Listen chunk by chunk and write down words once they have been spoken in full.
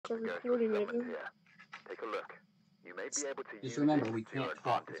start recording it. Take a look. You may be able to Just remember, we can't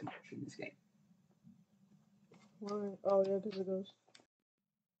talk as much in this game. Why? Oh yeah, because it goes.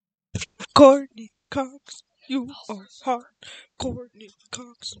 Courtney Cox, you are hot. Courtney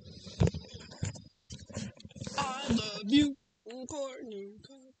Cox. I love you, Courtney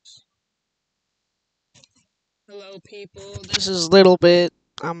Cox. Hello, people. This is Little Bit.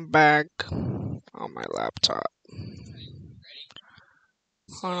 I'm back on my laptop.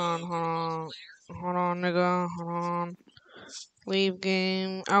 Hold on, nigga. Hold on. Leave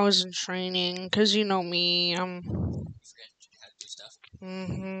game. I was in training, cause you know me.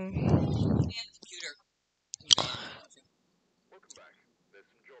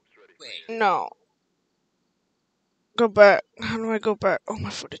 No. Go back. How do I go back? Oh, my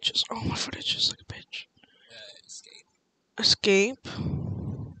footages. Like a bitch. Escape.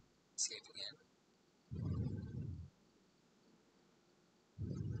 Escape again.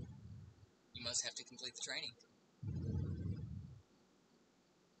 You must have to complete the training.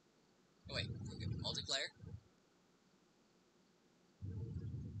 Oh wait, multiplayer.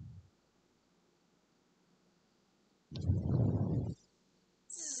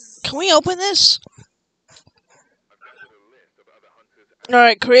 Can we open this?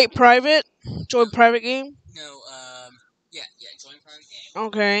 Alright, create private. Join private game. No, yeah, join private game.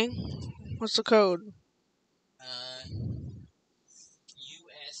 Okay. What's the code?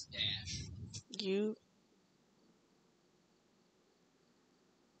 US dash. U.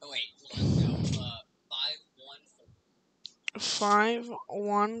 Oh wait, hold on. No, 514.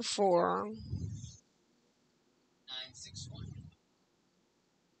 514. 961.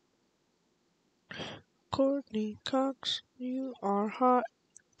 Courtney Cox, you are hot.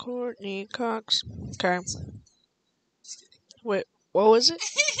 Courtney Cox. Okay. Wait, what was it?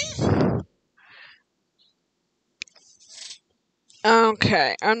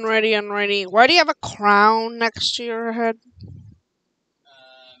 Okay, unready. Why do you have a crown next to your head?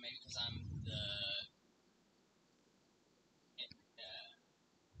 Maybe because I'm the...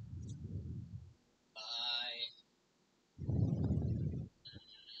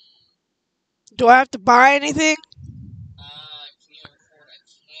 Do I have to buy anything? Can you afford a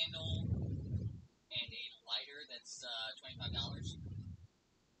candle and a lighter that's $25?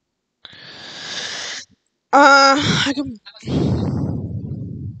 I can...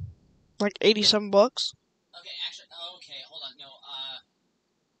 Like 80-some bucks? Okay, actually, okay, hold on, no,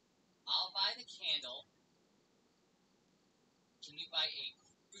 I'll buy the candle. Can you buy a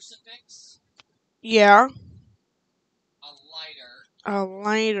crucifix? Yeah. A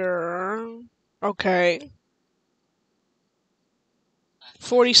lighter. Okay.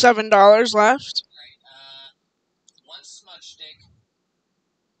 $47 left. Right, one smudge stick.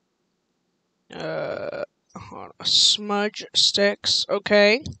 Hold on. Smudge sticks,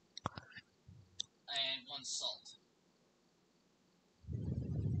 okay. And one salt.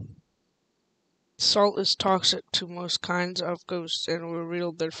 Salt is toxic to most kinds of ghosts and will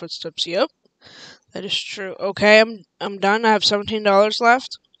reveal their footsteps. Yep, that is true. Okay, I'm done. I have $17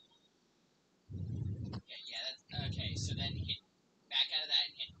 left. Yeah, that's okay. So then hit back out of that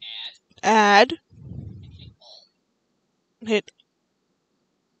and hit add. And hit all. Hit.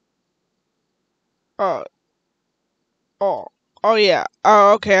 Oh yeah.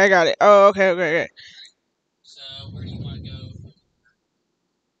 Oh, okay, I got it. Oh, okay. So where do you want to go?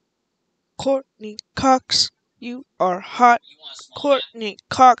 Courtney Cox, you are hot. Courtney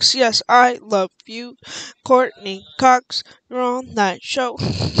Cox, yes, I love you. Courtney Cox, you're on that show.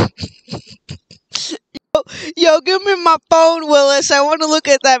 Yo, give me my phone, Willis. I want to look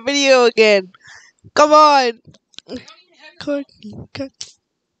at that video again. Come on. Courtney Cox.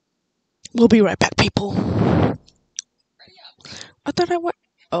 We'll be right back, people. I thought I went.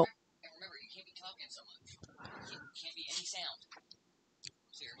 Oh. Remember, you can't be talking so much. Can't be any sound.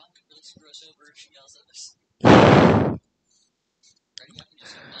 So your mom could really screw us over if she yells at us. Ready up and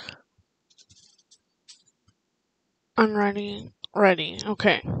just go on. I'm ready. Ready.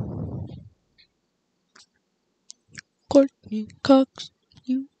 Okay. Courtney Cox,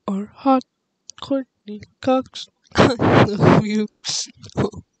 you are hot. Courtney Cox, I love you.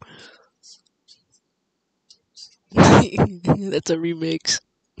 That's a remix.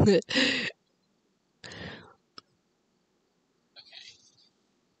 Let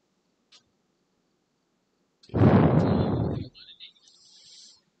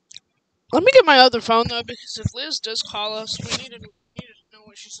me get my other phone though, because if Liz does call us, we need to know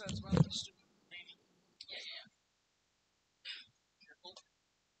what she says about this stupid thing. Yeah.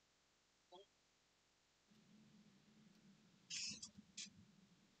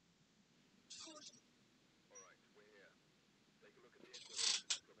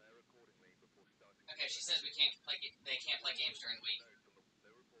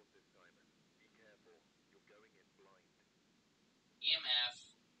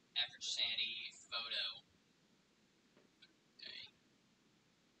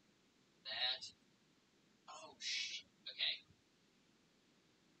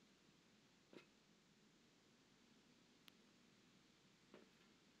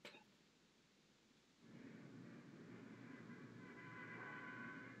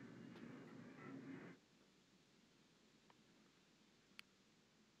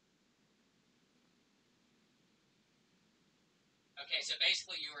 Okay, so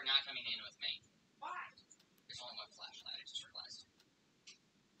basically you are not coming in with me. Why? There's only one flashlight, I just realized.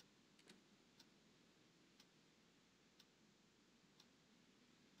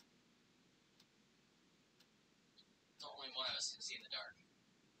 There's only one of us can see in the dark.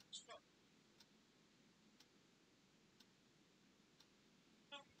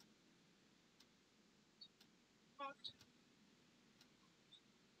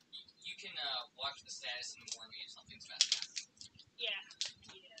 You can watch the status and warn me if something's messed up. Yeah.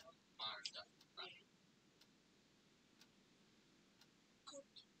 Monitor stuff.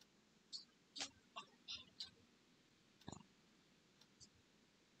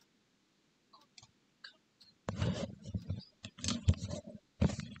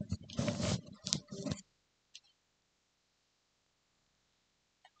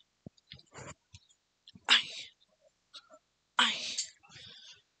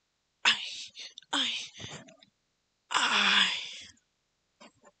 I.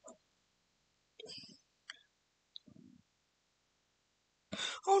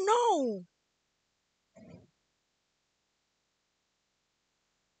 Oh no!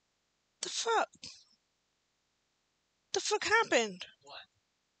 The fuck? The fuck happened? What?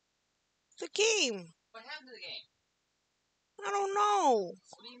 The game. What happened to the game? I don't know.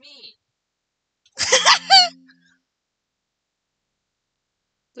 What do you mean?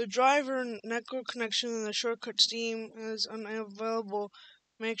 The driver network connection in the shortcut Steam is unavailable.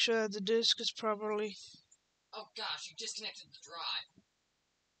 Make sure that the disk is properly. Oh gosh, you disconnected the drive.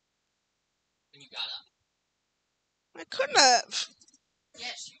 When you got up. I couldn't have.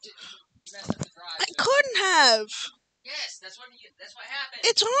 Yes, you did. You messed up the drive. I couldn't have. Yes, that's what happened.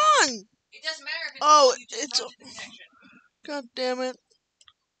 It's on. It doesn't matter if it's Oh, on, you it's disrupted the connection. God damn it.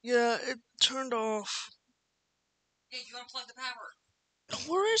 Yeah, it turned off. Yeah, you unplugged the power.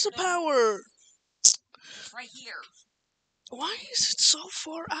 Where is the power? It's right here. Why is it so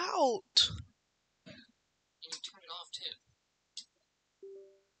far out? And you turn it off too.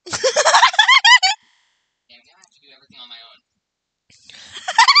 Yeah, I'm gonna have to do everything on my own.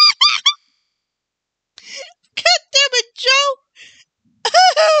 God damn it, Joe!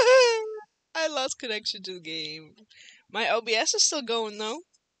 I lost connection to the game. My OBS is still going though.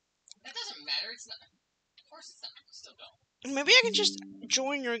 That doesn't matter. It's not. Of course, it's not still going. Maybe I can just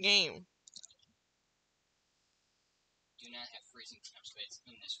join your game. Do not have freezing temps space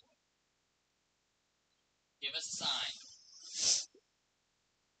in this room. Give us a sign.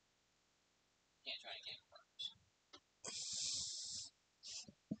 Can't try to game first.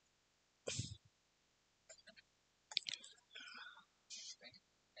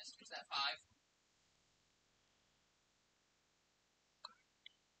 Yes, is that 5?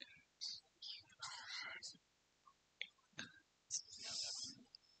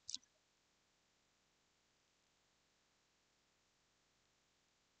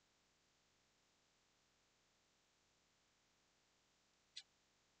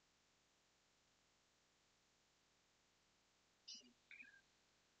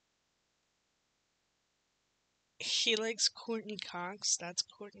 He likes Courtney Cox. That's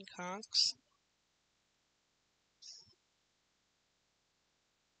Courtney Cox.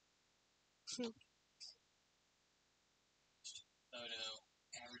 Photo.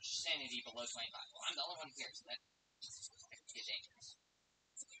 Average sanity below 25. Well, I'm the only one here, so that could get dangerous.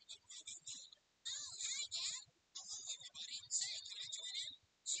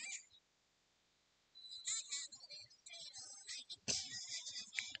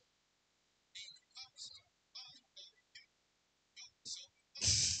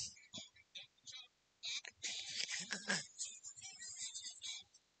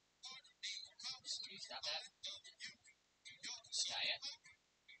 Can you stop that? Skya.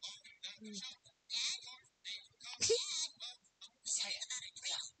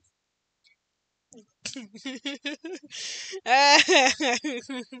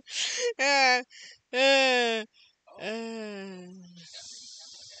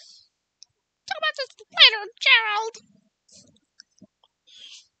 How about this little Gerald?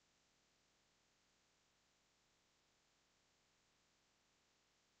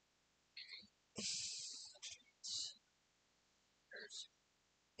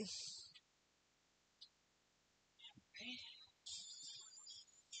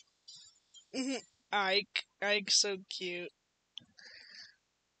 Ike's so cute.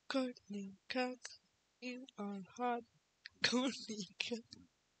 Courtney Cox, you are hot. Courtney Cox,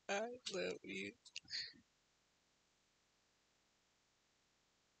 I love you.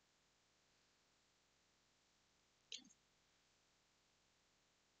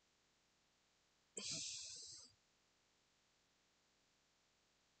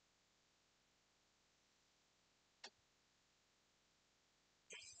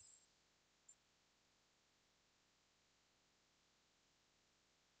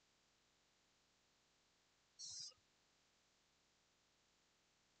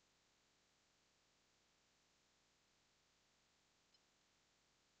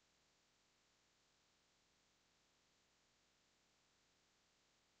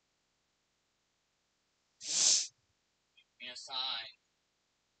 sign.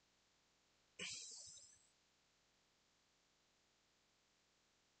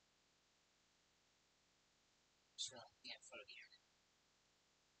 Just really can't photo the area.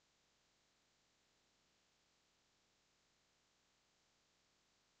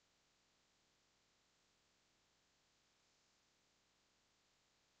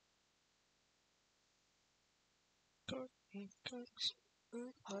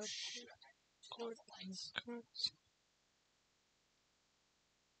 Oh shit! I turned off the lights.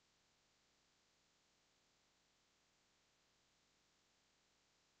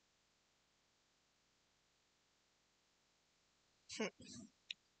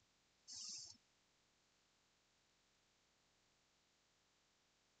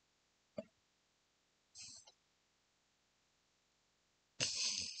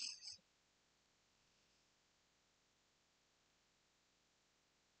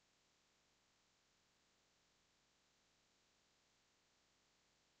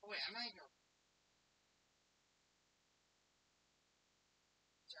 Oh wait, I'm not even.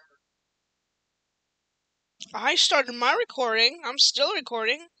 I started my recording. I'm still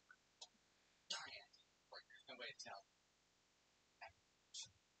recording. Darn it! There's no way to tell.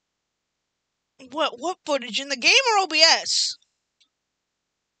 What footage in the game or OBS?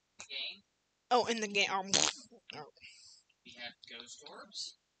 Game. Oh, in the game. We have ghost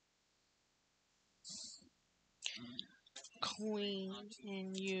orbs. Queen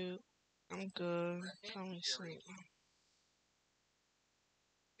and you. I'm good. Tell me something. Wait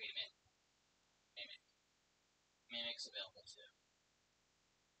a minute. Mimic's available too.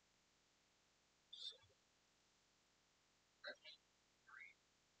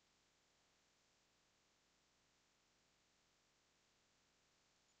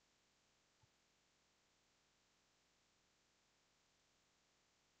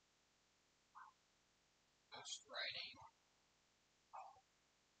 Ghost writing.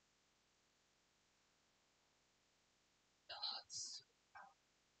 Dots.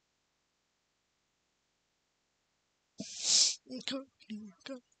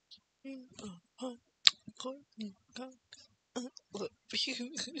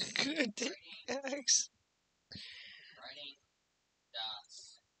 Writing.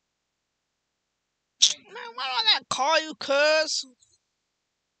 Dots. Man, why don't I call you, cuz?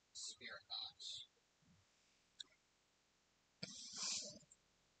 Spirit box.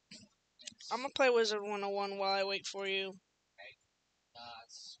 I'm gonna play Wizard 101 while I wait for you.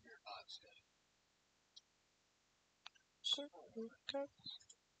 Dots. Spirit box.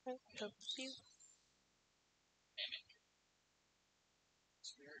 Mimic.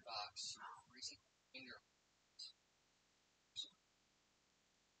 Spirit box. Recent finger.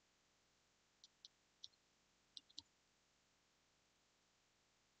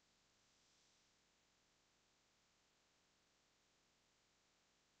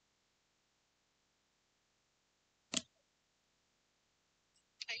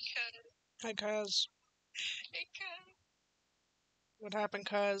 Hi, cuz. Hey, Ken. What happened,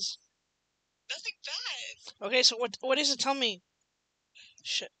 cuz? Nothing bad. Okay, so what is it? Tell me.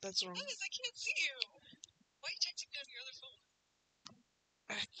 Shit, that's wrong. What is? I can't see you. Why are you texting me on your other phone?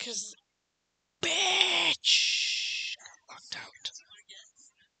 Cause, bitch, locked out.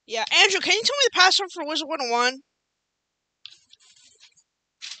 Yeah, Andrew, can you tell me the password for Wizard 101?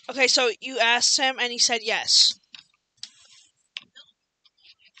 Okay, so you asked him and he said yes.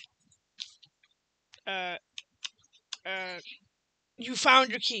 You found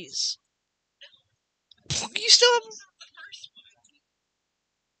your keys. You still have.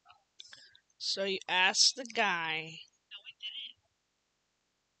 So you asked the guy.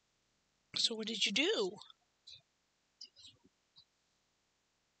 So what did you do?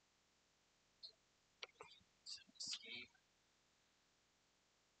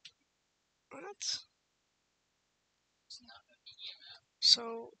 What?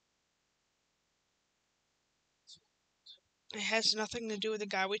 So it has nothing to do with the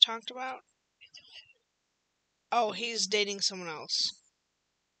guy we talked about? Oh, he's dating someone else.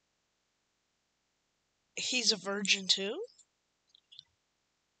 He's a virgin too?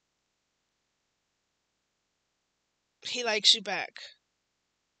 He likes you back.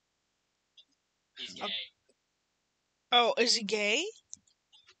 He's gay. Oh, is he gay?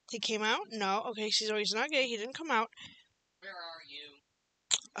 He came out? No. Okay, so he's not gay. He didn't come out. Where are you?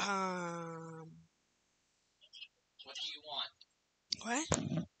 What do you want? What?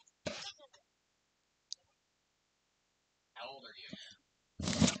 How old are you?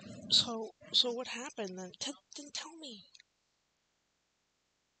 So what happened then? Then tell me.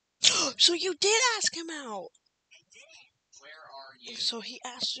 So you did ask him out. Where are you? So he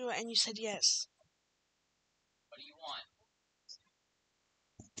asked you and you said yes. What do you want?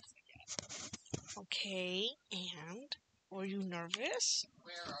 Okay, and were you nervous?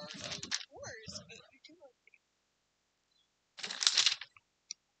 Where are you? Of course.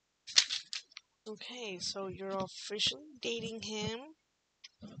 Okay, so you're officially dating him.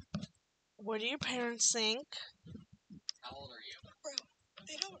 What do your parents think? How old are you? Bro,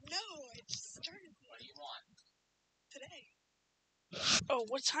 I don't know. I just started What do you want? today. Oh,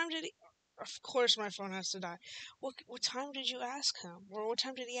 what time did he? Of course, my phone has to die. What time did you ask him, or what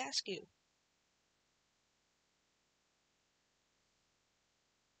time did he ask you?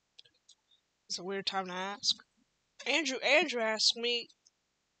 It's a weird time to ask. Andrew asked me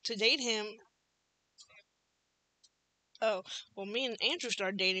to date him. Oh, well, me and Andrew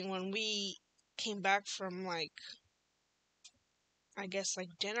started dating when we came back from I guess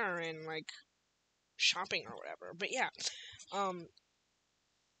dinner and shopping or whatever. But yeah,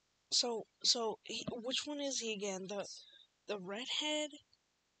 so which one is he again? The redhead?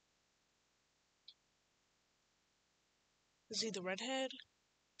 Is he the redhead?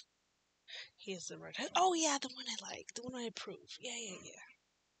 He is the redhead. Oh yeah, the one I like, the one I approve. Yeah.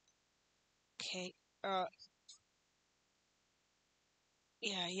 Okay.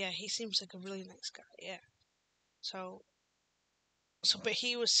 Yeah. He seems like a really nice guy. Yeah. So, but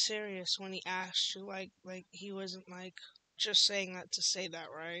he was serious when he asked you. Like he wasn't just saying that to say that,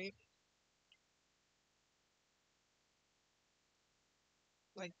 right?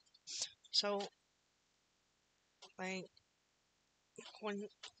 Like, so, like when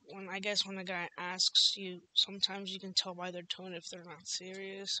I guess when a guy asks you, sometimes you can tell by their tone if they're not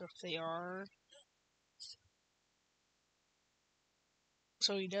serious or if they are.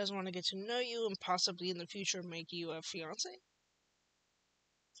 So he does want to get to know you and possibly in the future make you a fiance.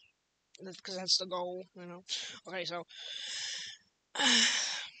 Because that's the goal, you know. Okay, so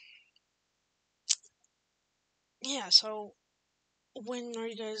yeah. So when are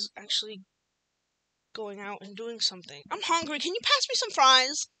you guys actually going out and doing something? I'm hungry. Can you pass me some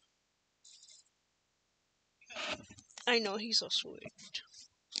fries? I know he's so sweet.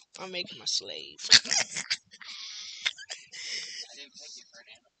 I'll make him a slave. I didn't take you for an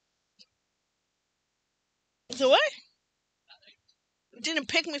animal. So what? Nothing. Didn't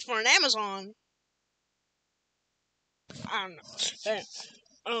pick me for an Amazon. I don't know. Hey,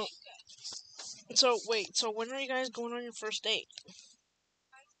 so wait. So when are you guys going on your first date?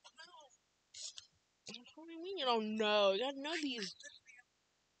 What do you mean you don't know? You gotta know these.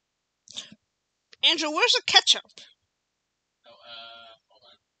 Andrew, where's the ketchup? Oh, hold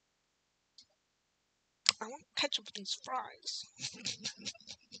on. I want ketchup with these fries.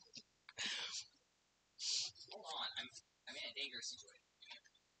 Hold on. I'm in a dangerous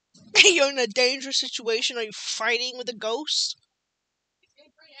situation. You're in a dangerous situation. Are you fighting with a ghost? It's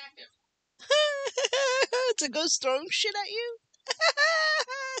getting pretty active. It's a ghost throwing shit at you?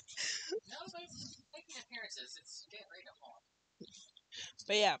 No, but it's making appearances. It's getting ready to haunt.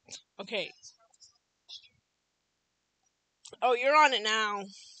 But yeah, okay. Oh, you're on it now.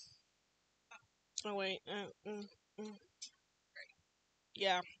 Oh wait.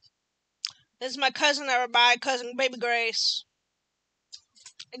 Yeah. This is my cousin, everybody. Cousin Baby Grace.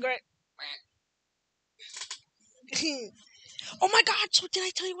 Hey, Grace. Oh my God! So did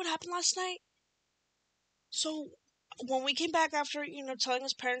I tell you what happened last night? So when we came back after telling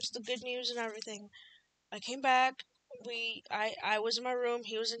his parents the good news and everything, I came back. I was in my room.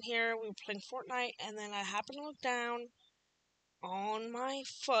 He was in here. We were playing Fortnite, and then I happened to look down on my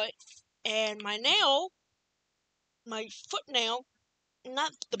foot, and my foot nail,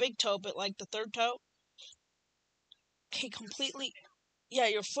 not the big toe, but the third toe, came completely. Yeah,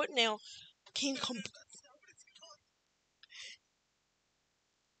 your foot nail came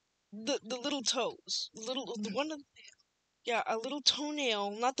the little toes, the one. Yeah, a little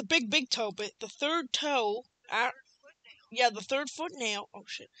toenail, not the big toe, but the third toe. Yeah, the third foot nail. Oh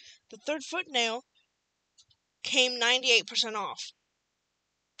shit, the third foot nail came 98% off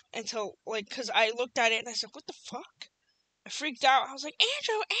until cause I looked at it and I said, "What the fuck?" I freaked out. I was like,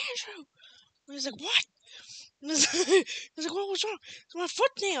 "Andrew." And he's like, "What?" And he's like, "What's wrong?" It's my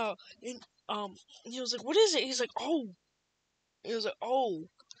foot nail. And he was like, "What is it?" He's like, "Oh." He was like, "Oh."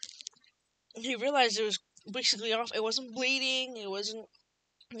 And he realized it was basically off. It wasn't bleeding. It wasn't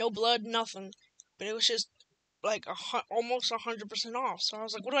no blood, nothing. But it was just almost 100% off. So I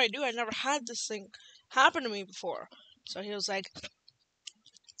was like, "What do I do? I never had this thing happen to me before." So he was like,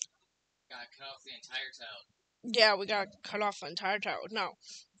 Gotta cut off the entire toe. "Yeah, we got to cut off the entire toe." No.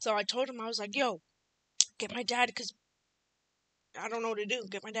 So I told him, I was like, "Yo, get my dad, because I don't know what to do.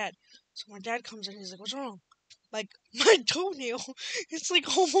 Get my dad." So my dad comes in. He's like, "What's wrong?" like my toenail, it's like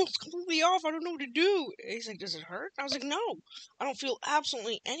almost completely off. I don't know what to do. And he's like, does it hurt? I was like, no, I don't feel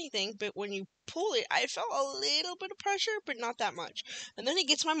absolutely anything. But when you pull it, I felt a little bit of pressure, but not that much. And then he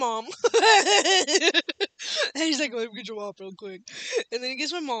gets my mom. And he's like, let me get you off real quick. And then he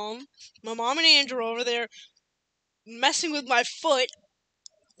gets my mom and Andrew over there messing with my foot.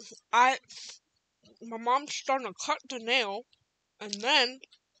 My mom's starting to cut the nail, and then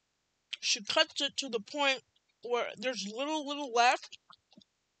she cuts it to the point where there's little left,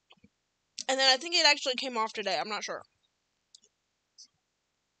 and then I think it actually came off today. I'm not sure.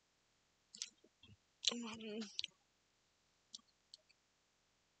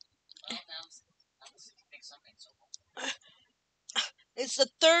 Well, that was make something so cool. It's the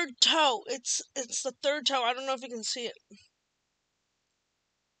third toe. It's the third toe. I don't know if you can see it.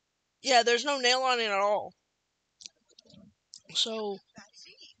 Yeah, there's no nail on it at all. So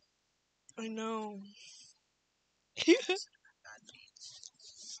I know.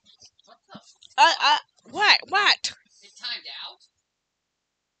 What the f- What? It timed out?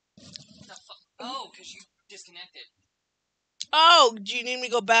 The fuck? Oh, because you disconnected. Oh, do you need me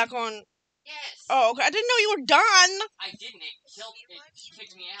to go back on? Yes! Oh, okay. I didn't know you were done. I didn't. It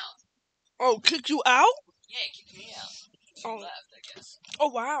kicked me out. Oh, kicked you out? Yeah, it kicked me out. She Oh. left, I guess. Oh,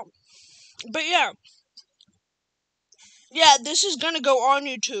 wow. But yeah. Yeah, this is gonna go on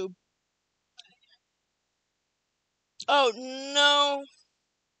YouTube. Oh, no.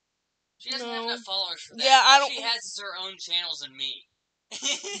 She doesn't have No. enough followers for that. Yeah, I All don't- she has is her own channels and me.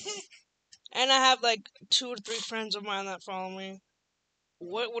 And I have like 2 or 3 friends of mine that follow me.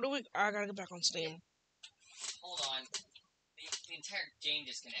 What do we... I gotta get back on Steam. Hold on. The entire game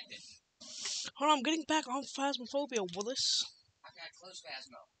disconnected. Hold on, I'm getting back on Phasmophobia, Willis. I've got close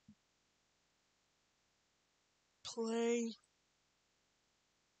Phasmo. Play.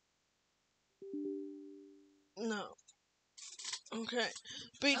 No. Okay.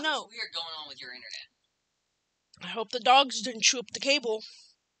 But Something's no. weird going on with your internet. I hope the dogs didn't chew up the cable.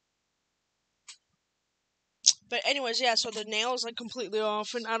 But anyways, yeah, so the nail is like completely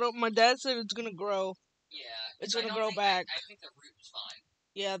off, and my dad said it's gonna grow. Yeah. It's I gonna don't grow think- back. I think the root was fine.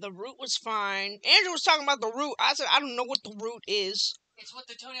 Yeah, the root was fine. Andrew was talking about the root. I said, I don't know what the root is. It's what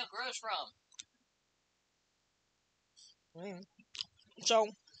the toenail grows from. So,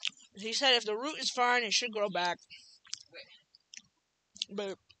 he said if the root is fine, it should grow back.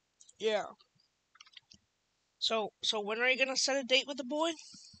 But, yeah. So when are you gonna set a date with the boy?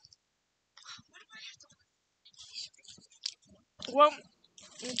 Well,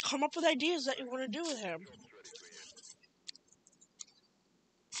 come up with ideas that you want to do with him.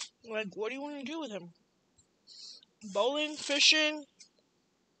 Like, what do you want to do with him? Bowling, fishing?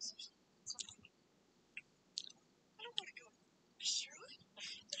 I don't want to go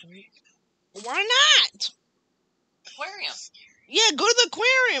here. Why not? Aquarium. Yeah, go to the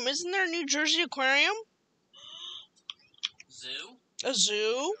aquarium. Isn't there a New Jersey aquarium? Zoo. A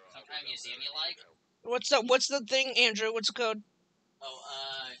zoo? Some kind of museum you like? What's the thing, Andrew? What's the code? Oh,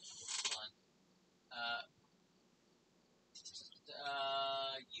 hold on.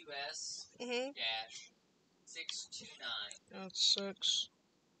 US Mm-hmm. dash 629 That's 6.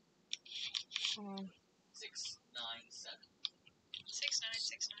 697.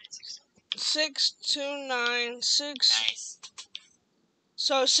 6296. Nice.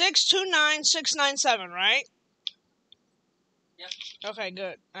 So 629697, right? Yep. Okay,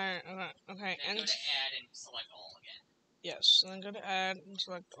 good. Alright, okay. Then And go to add and select all again. yes, then go to add and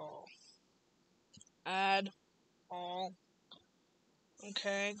select all. Add all.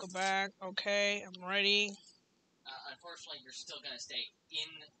 Okay, go back. Okay, I'm ready. Unfortunately, you're still gonna stay in.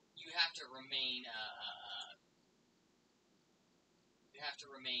 You have to remain. You have to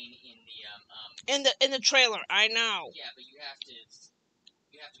remain in the In the trailer, I know. Yeah, but you have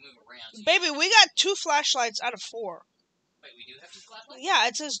to move around. So Baby, we got 2 flashlights out of 4. wait, we do have 2 flashlights? Yeah,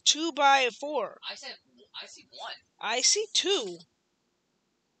 it says 2 by 4. I see 1. I see 2.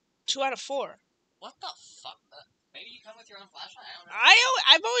 2 out of 4. What the fuck? Maybe you come with your own flashlight. I don't know.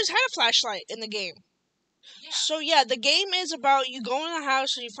 I've always had a flashlight in the game. Yeah. So yeah, the game is about you go in the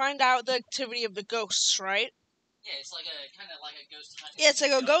house and you find out the activity of the ghosts, right? Yeah, it's like a kind of like a ghost hunting. Yeah, it's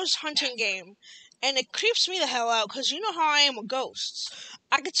like a ghost hunting game, and it creeps me the hell out because you know how I am with ghosts.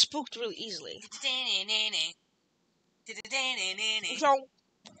 I get spooked really easily. So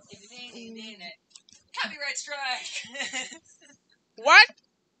Copyright strike. what?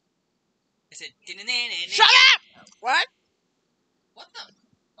 I said. Shut up! What? What the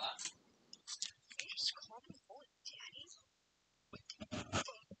fuck? You just call me boy, Daddy.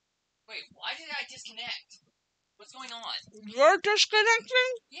 Wait, why did I disconnect? What's going on? You're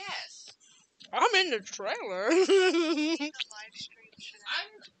disconnecting? Yes. I'm in the trailer. The live stream should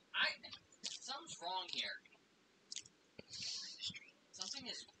have Something's wrong here. Something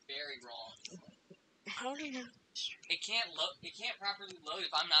is very wrong. How did I... It can't load. It can't properly load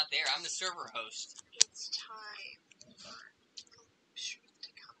if I'm not there. I'm the server host. It's time for the live stream to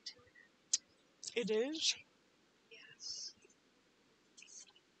come to an end. It is? Yes.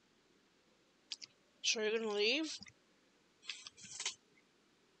 So you're gonna leave?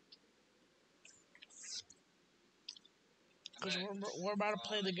 Because we're about to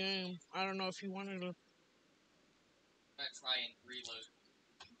play the game. I don't know if you wanted to... I'm gonna try and reload.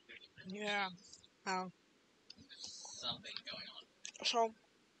 Yeah. How? There's something going on.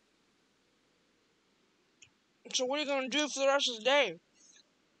 So what are you gonna do for the rest of the day?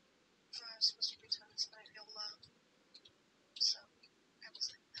 So I was supposed to be tennis, but I feel low. So I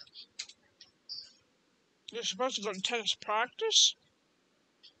was like, no. You're supposed to go to tennis practice?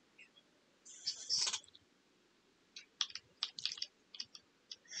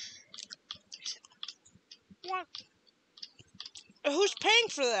 What? Who's paying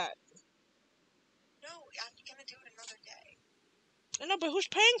for that? No, I'm gonna do it another day. I know, but who's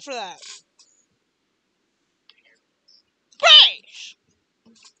paying for that? Grace!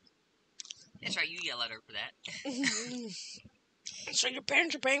 That's right. You yell at her for that. So your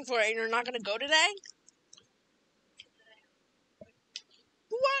parents are paying for it and you're not gonna go today?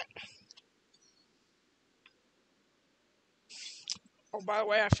 What? Oh, by the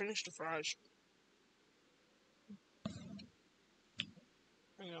way, I finished the fries.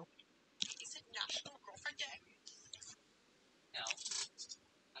 There you go. Is it National Girlfriend Day? No.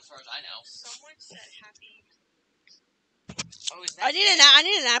 As far as I know. Someone said happy. Oh, is that? I need a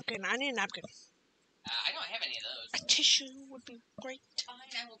napkin. I need a napkin. I don't have any of those. A tissue would be great. Fine,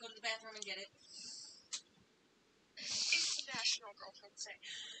 I will go to the bathroom and get it. It's National Girlfriend Day.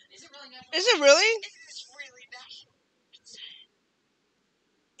 Is it really national? Is it really? It is really National.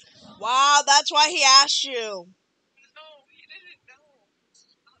 Wow, that's why he asked you. No, he didn't know.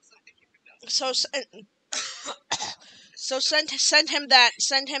 I was like, you would know. So send him that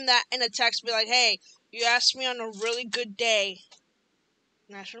in a text. Be like, hey, you asked me on a really good day,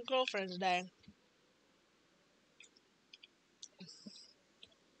 National Girlfriend's Day.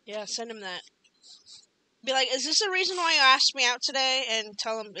 Yeah, send him that. Be like, is this the reason why you asked me out today? And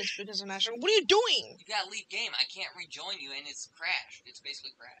tell him it's because of National. What are you doing? You gotta leave game. I can't rejoin you, and it's crashed. It's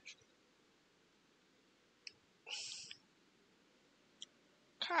basically crashed.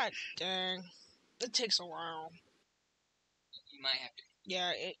 God dang, it takes a while. You might have to.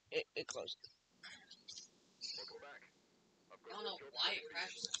 Yeah, it closed. Welcome back. I've I got don't know your job why ready it for you.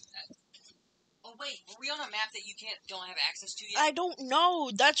 crashes like that. Oh wait, were we on a map that you don't have access to yet? I don't know.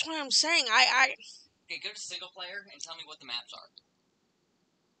 That's what I'm saying. Okay, go to single player and tell me what the maps are.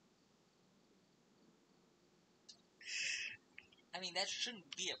 I mean, that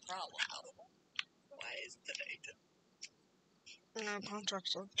shouldn't be a problem. Why is today? No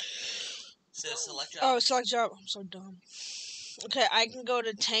contracts. So select job. Oh, select job. I'm so dumb. Okay, I can go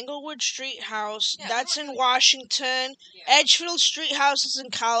to Tanglewood Street House. Yeah, That's I'm in Washington. Yeah. Edgefield Street House is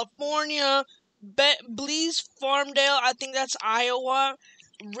in California. Blease Farmdale, I think that's Iowa.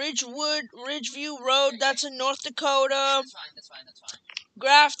 Ridgeview Road, that's in North Dakota. That's fine.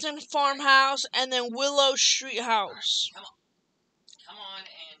 Grafton Farmhouse, and then Willow Street House. Come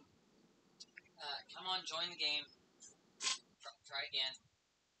on, join the game. Try again.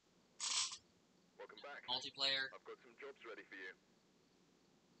 Welcome back. Multiplayer. I've got some jobs ready for you.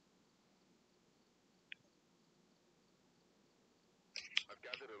 I've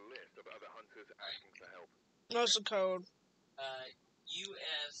gathered a list of other hunters asking for help. What's the code?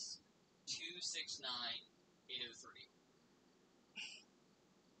 US 269803.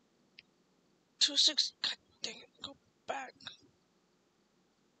 26. God dang it, go back.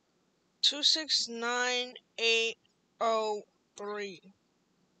 269803.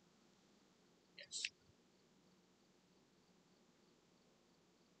 Yes.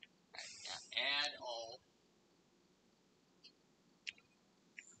 Alright, now add all.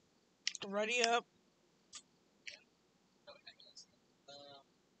 Ready up. Oh,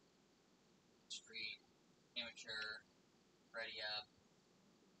 street, amateur, ready up.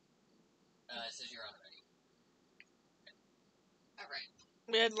 It says you're on ready. Okay. Alright.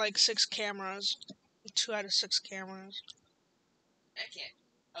 We had like 6 cameras. 2 out of 6 cameras. That can't.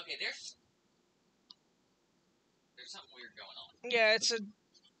 Okay, there's something weird going on. Yeah, it's a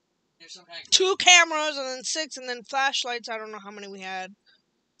There's some kind of 2 cameras and then 6 and then flashlights. I don't know how many we had.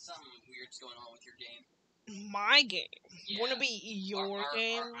 something weird's going on with your game. My game. Yeah. Wouldn't it be your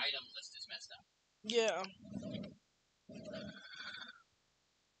game? Our item list is messed up. Yeah.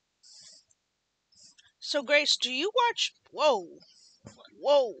 So Grace, do you watch? Whoa,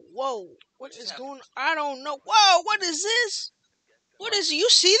 whoa, whoa! What is going? I don't know. Whoa! What is this? What is? You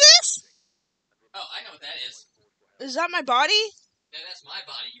see this? Oh, I know what that is. Is that my body? No, that's my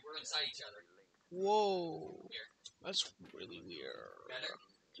body. You were inside each other. Whoa! Here. That's really weird. Better?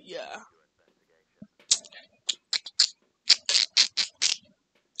 Yeah.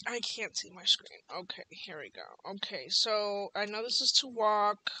 I can't see my screen. Okay, here we go. Okay, so I know this is to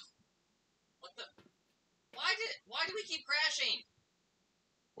walk. What the? Why do we keep crashing?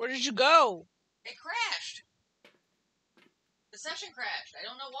 Where did you go? It crashed. The session crashed. I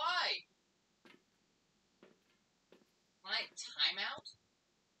don't know why. When I time out?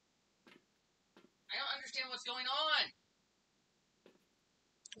 I don't understand what's going on.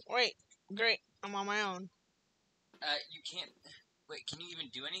 Wait, great. I'm on my own. You can't. Wait, can you even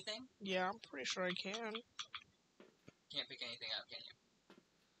do anything? Yeah, I'm pretty sure I can. Can't pick anything up, can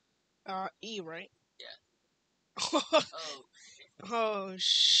you? E, right? Yeah. Oh, shit. Oh,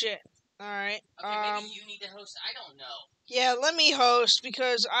 shit. Alright. Okay, maybe you need to host. I don't know. Yeah, let me host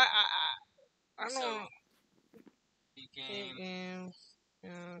because I don't So, know. you game. Game.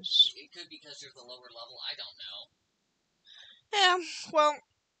 Yes. It could be because you're the lower level. I don't know. Yeah, well,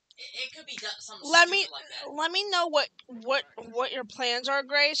 It could be something let stupid me like that. let me know what your plans are,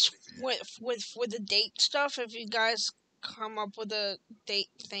 Grace, with the date stuff. If you guys come up with a date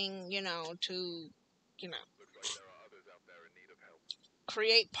thing, to, Looks like there are others out there in need of help.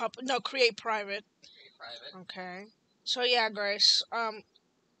 create private. Private. Okay. So yeah, Grace.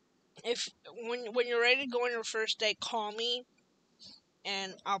 If when you're ready to go on your first date, call me,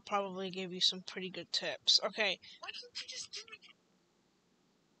 and I'll probably give you some pretty good tips. Okay. Why don't you just do it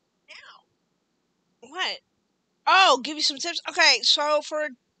now? What? Oh, give you some tips. Okay, so for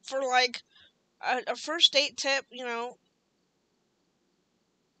like a first date tip,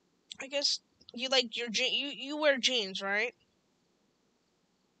 I guess you like you wear jeans, right?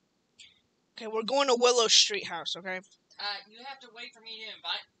 Okay, we're going to Willow Street House, okay? You have to wait for me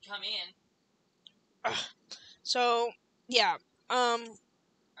to come in. So, yeah. Alright,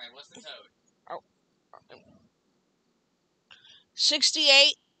 what's the code?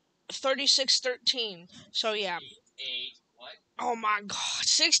 68 36 13. So yeah. 8, what? Oh my god.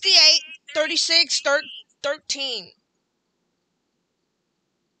 68 36 13.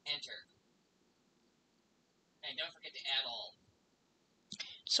 Enter. And don't forget to add all.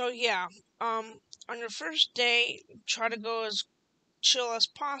 So yeah, on your first date, try to go as chill as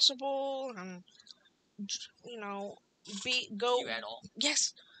possible, and go. You add all.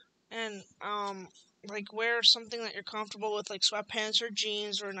 Yes, and like wear something that you're comfortable with, like sweatpants or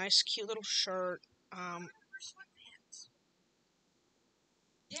jeans or a nice cute little shirt. Sweatpants.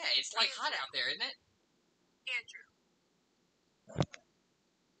 Yeah, it's like hot out there, isn't it? Andrew.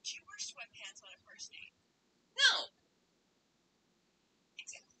 Do you wear sweatpants on a first date? No.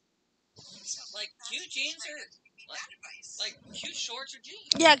 Exactly. Like cute jeans or like cute shorts or jeans.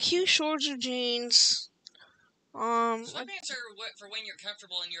 Yeah, cute shorts or jeans. Sweatpants are for when you're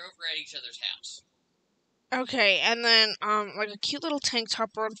comfortable and you're over at each other's house. Okay, and then like a cute little tank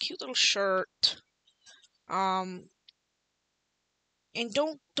top or a cute little shirt. And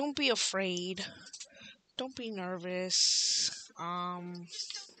don't be afraid. Don't be nervous.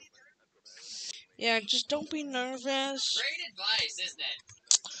 Yeah, just don't be nervous. Great advice, isn't it?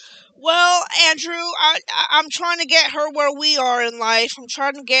 Well, Andrew, I'm trying to get her where we are in life. I'm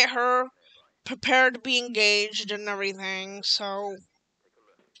trying to get her prepared to be engaged and everything. So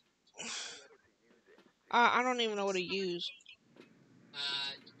I don't even know what to use.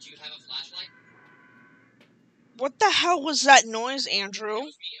 Do you have a flashlight? What the hell was that noise, Andrew? It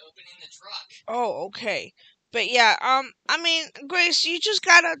was me opening the truck. Oh, okay. But yeah, I mean, Grace, you just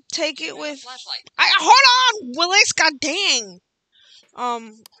gotta take it with. Flashlight. Hold on, Willis. God dang.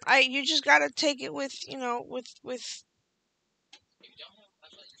 You just gotta take it with, If you don't have a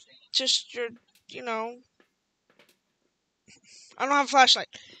flashlight, you're staying. just your, I don't have a flashlight.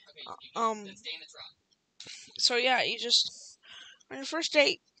 Okay, then stay in the truck. So yeah, you just on your first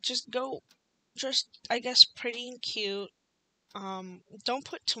date, just go, I guess pretty and cute. Don't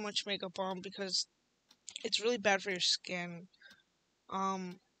put too much makeup on because it's really bad for your skin.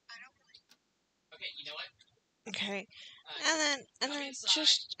 Okay, you know what? Okay. And then inside,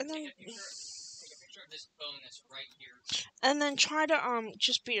 just take a picture of this bone that's right here. and then try to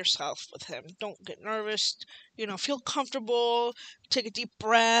just be yourself with him. Don't get nervous. Feel comfortable. Take a deep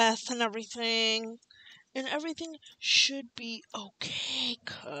breath and everything. And everything should be okay,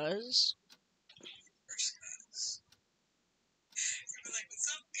 cuz. You're like, what's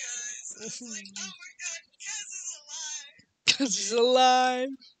up, guys? And it's like, oh my god, Cuz is alive. Cuz he's alive.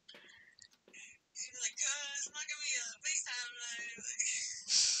 You're like,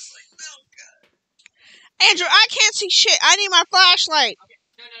 Andrew, I can't see shit. I need my flashlight. Okay.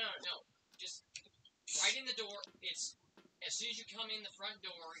 No. Just right in the door. It's as soon as you come in the front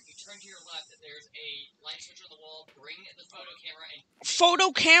door, you turn to your left. There's a light switch on the wall. Bring the photo camera and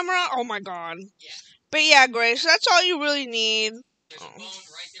Photo camera? Oh my god. Yeah. But yeah, Grace, that's all you really need. There's a phone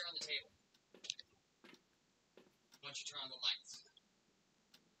right there on the table. Once you turn on the lights.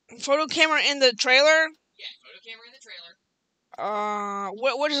 Photo camera in the trailer? Yeah, photo camera in the trailer.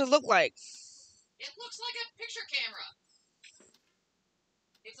 What does it look like? It looks like a picture camera.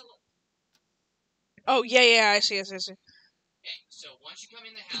 It's a. Oh yeah, I see. Okay, so once you come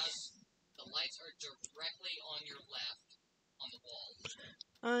in the house, the lights are directly on your left, on the wall.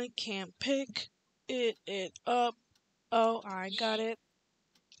 I can't pick it up. Oh, I got it.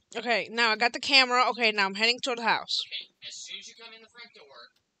 Okay, now I got the camera. Okay, now I'm heading toward the house. Okay, as soon as you come in the front door,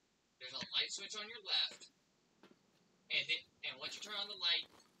 there's a light switch on your left, and once you turn on the light,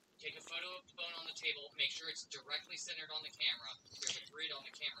 take a photo of the phone on the table. Make sure it's directly centered on the camera. There's a grid on the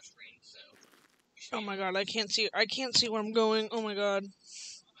camera screen, so. Oh my god, I can't see where I'm going. Oh my god.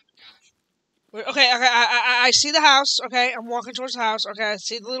 Oh my gosh. Wait, okay, I see the house. Okay, I'm walking towards the house. Okay, I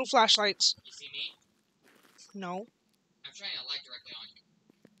see the little flashlights. You see me? No. I'm shining a light directly on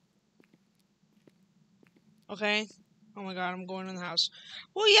you. Okay. Oh my god, I'm going in the house.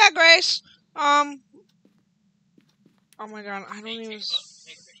 Well, yeah, Grace. Oh my god, I don't even.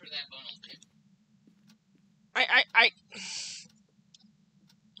 Take a picture of that phone on the table. I.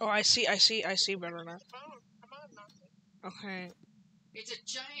 Oh, I see better now. Okay. It's a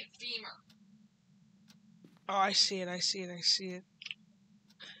giant femur. Oh, I see it.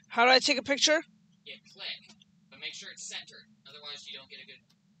 How do I take a picture? Yeah, click. But make sure it's centered. Otherwise, you don't get a good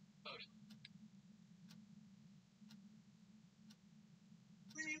photo.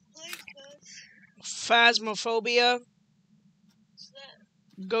 What do you play, cuz? Phasmophobia. What's that?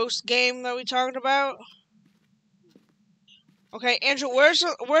 Ghost game that we talked about. Okay, Andrew, where's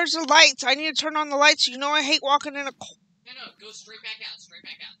the lights? I need to turn on the lights. You know I hate walking in a. No, go straight back out.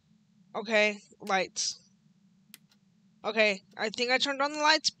 Okay, lights. Okay, I think I turned on the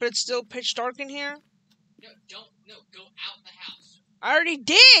lights, but it's still pitch dark in here. No, go out the house. I already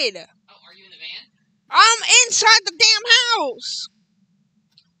did. Oh, are you in the van? I'm inside the damn house.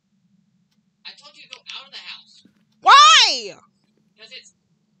 I told you to go out of the house. Why? Because it's...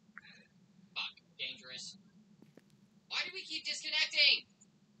 Fuck, dangerous. Why do we keep disconnecting?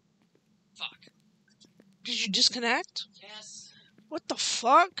 Fuck. Did you disconnect? Yes. What the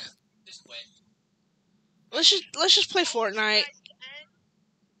fuck? Just quit. Let's just play Fortnite.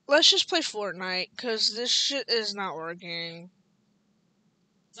 Let's just play Fortnite, cause this shit is not working.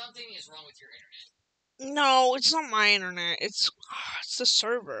 Something is wrong with your internet. No, it's not my internet. It's the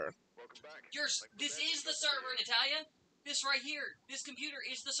server. Welcome back. This is the server, Natalia. This right here. This computer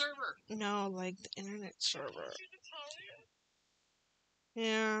is the server. No, like the internet server.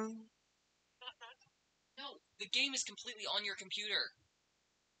 Yeah. No, the game is completely on your computer.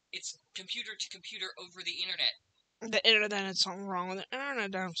 It's computer to computer over the internet. The internet had something wrong with the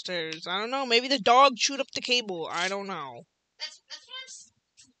internet downstairs. I don't know. Maybe the dog chewed up the cable. I don't know. That's what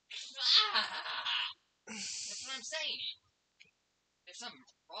I'm saying. There's something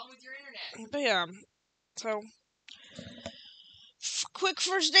wrong with your internet. But yeah. So, quick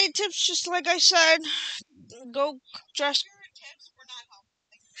first date tips, just like I said. Go dress.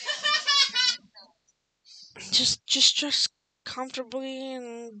 Just dress comfortably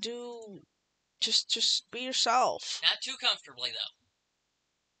and do. Just be yourself. Not too comfortably, though.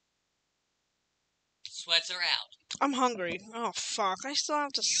 Sweats are out. I'm hungry. Oh, fuck. I still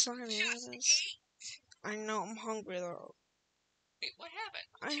have to sign in this. I know, I'm hungry, though. Wait, what happened?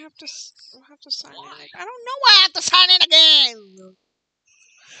 I have to sign Why? in. I don't know why I have to sign in again!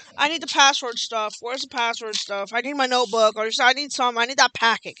 I need the password stuff. Where's the password stuff? I need my notebook. Or I need some. I need that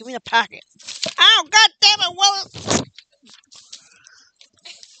packet. Give me the packet. Ow, god damn it, Willis!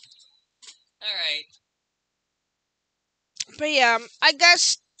 Alright. But yeah, I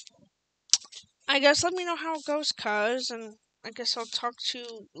guess let me know how it goes, cuz, and I guess I'll talk to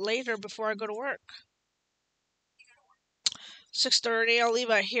you later before I go to work. 6:30, I'll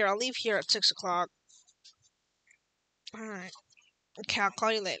leave here at 6 o'clock. Alright. Okay, I'll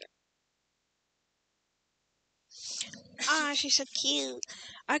call you later. Ah, she's so cute.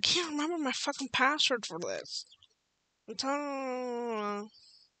 I can't remember my fucking password for this. I'm telling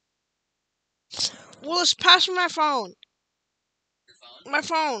Willis, pass me my phone. Your phone? My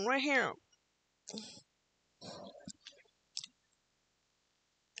phone, right here.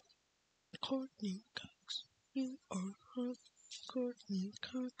 Courtney Cox, you are hot. Courtney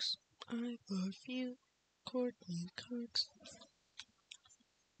Cox, I love you. Courtney Cox.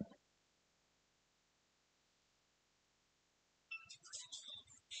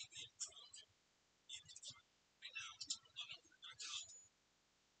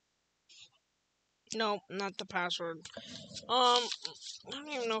 No, not the password. I don't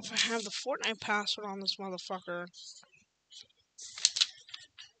even know if I have the Fortnite password on this motherfucker.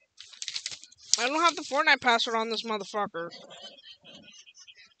 I don't have the Fortnite password on this motherfucker.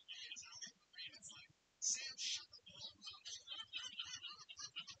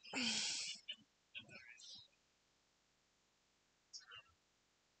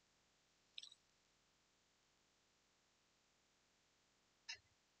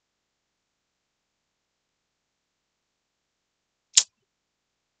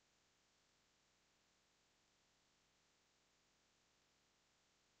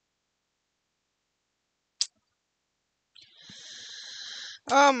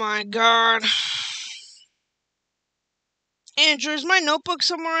 Oh my god. Andrew, is my notebook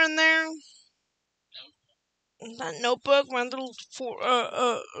somewhere in there? That notebook, my little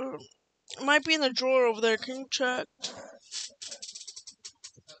it might be in the drawer over there. Can you check? Oh,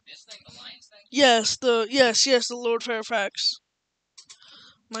 this thing, the Lions thing? Yes, the Lord Fairfax.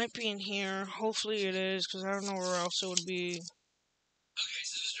 Might be in here. Hopefully it is, because I don't know where else it would be. Okay,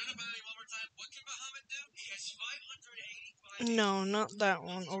 so just run it by me one more time. What can Muhammad do? He has 585. No, not that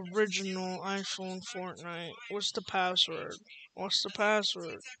one. Original iPhone Fortnite. What's the password? What's the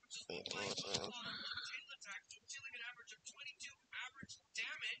password? Tail attack, dealing an average of 22 average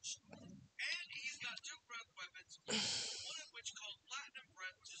damage. And he's got 2 breath weapons, one of which called Platinum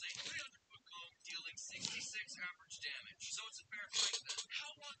Breath, which is a 300-foot cone, dealing 66 average damage. So it's a fair fight then.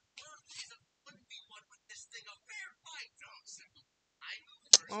 How on earth is a 1v1 with this thing a fair fight? No, simple. I move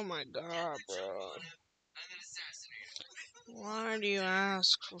first. Oh my god, bro. And then assassinate him. Why do you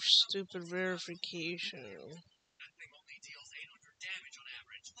ask for stupid verification? That thing only deals 800 damage on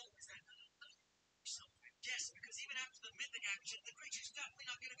average. Oh, is that something? Yes, because even after the mythic action, the creature's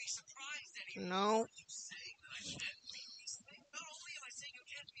definitely not going to be surprised anymore. No. Are you saying that I can't beat these things? Not only am I saying you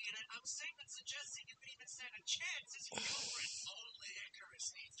can't beat it, I'm saying that suggesting you can even stand a chance is incorrect. Only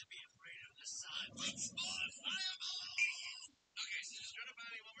Icarus needs to be afraid of the sun. Let's spawn fireball! Okay, so just run it by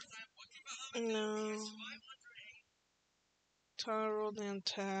me one more time. What can Muhammad do? No. He has 508. Tyrell than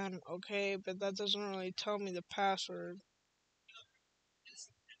 10. Okay, but that doesn't really tell me the password. And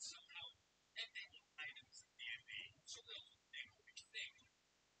somehow, ending items in the NBA, so they'll think.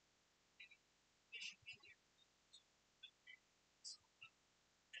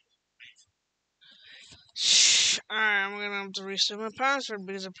 Shh. Alright, I'm gonna have to reset my password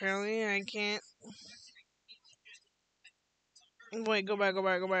because apparently I can't. Wait, go back. What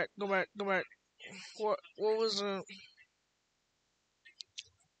was the...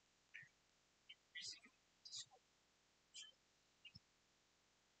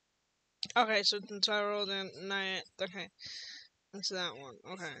 Okay, so it's Tyrell then Night. Okay. It's that one.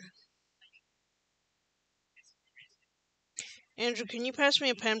 Okay. Andrew, can you pass me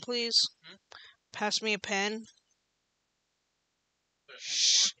a pen, please? Pass me a pen.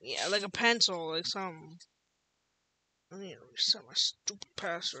 Shh. Yeah, like a pencil, like something. I need to reset my stupid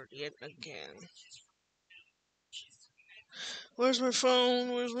password yet again. Where's my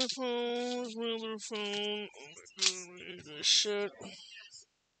phone? Where's my other phone? Oh my god, this shit.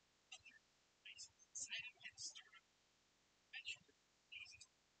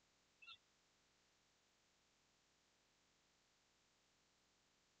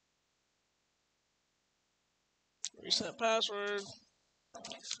 Reset password.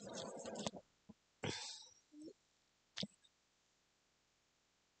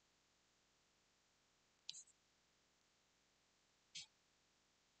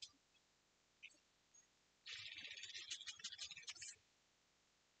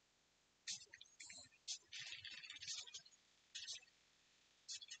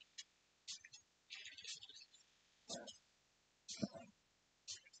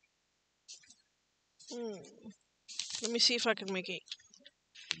 Let me see if I can make it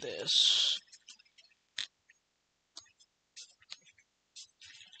this.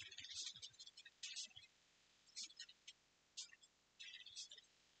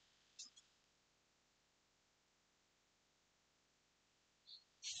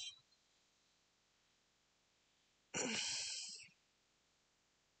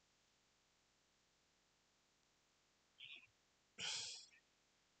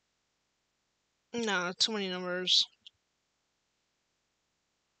 Nah, too many numbers.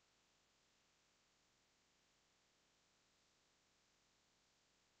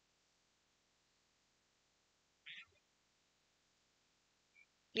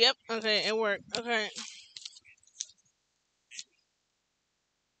 Yep, okay, it worked. Okay.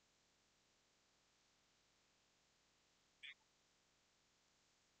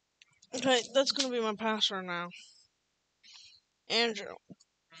 Okay, that's gonna be my password now. Andrew.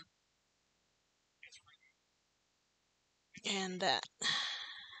 And that.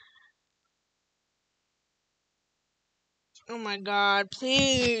 Oh my god,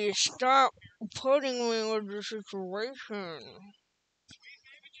 please stop putting me in this situation.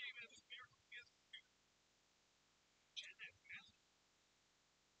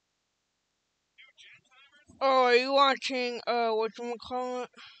 Oh, are you watching, whatchamacallit?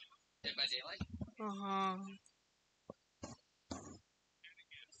 Dead by Daylight? Uh-huh.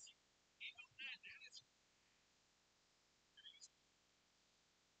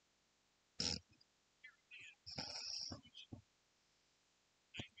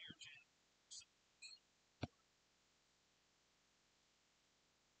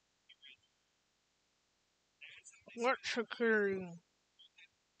 What security?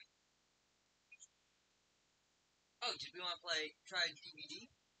 Oh, did we want to try DVD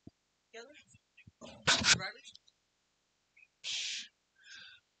together? Survivors?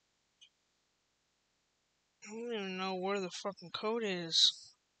 I don't even know where the fucking code is.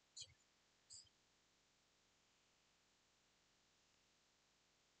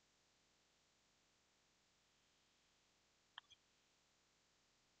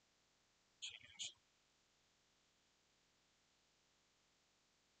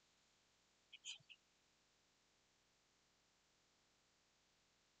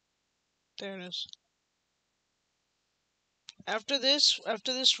 There it is. After this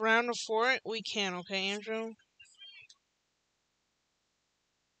round of 4, we can, okay, Andrew?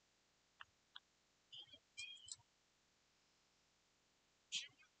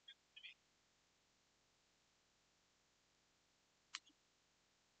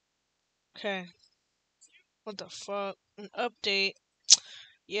 Okay. What the fuck? An update.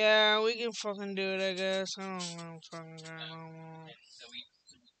 Yeah, we can fucking do it, I guess. I don't know fucking guy no more. So we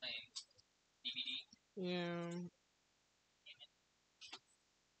playing DVD? Yeah.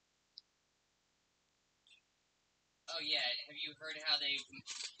 Oh yeah, have you heard how they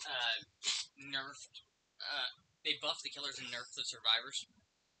nerfed they buffed the killers and nerfed the survivors?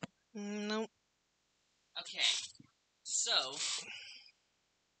 Nope. Okay. So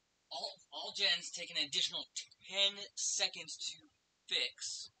all gens take an additional 10 seconds to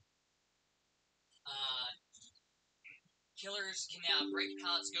fix. Killers can now break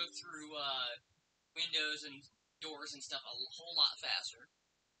pallets, go through windows and doors and stuff a whole lot faster.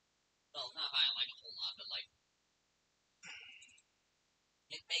 Well, not by like a whole lot, but like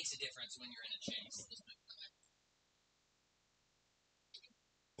it makes a difference when you're in a chase.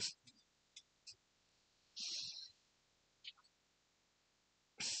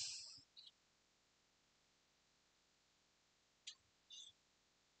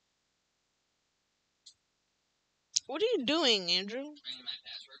 What are you doing, Andrew? Bringing my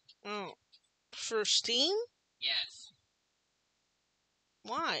password. Oh. For Steam? Yes.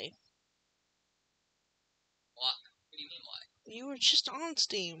 Why? What? What do you mean why? You were just on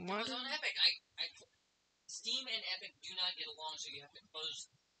Steam. Why? It was on Epic. Steam and Epic do not get along, so you have to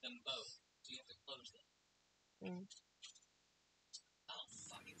close them both. So you have to close them. Mm. Oh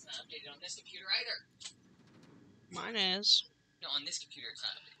fuck! It's not updated on this computer either. Mine is. No, on this computer it's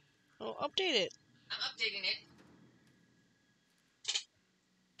not updated. Oh, update it. I'm updating it.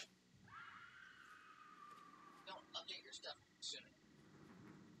 Don't update your stuff sooner.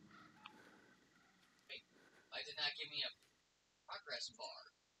 Wait, why did not give me a progress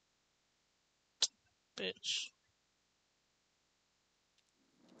bar? Bitch.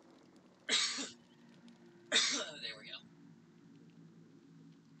 There we go.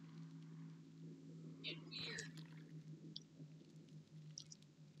 Getting weird.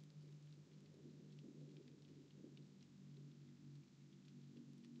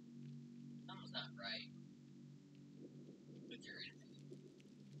 Something's not right with your internet.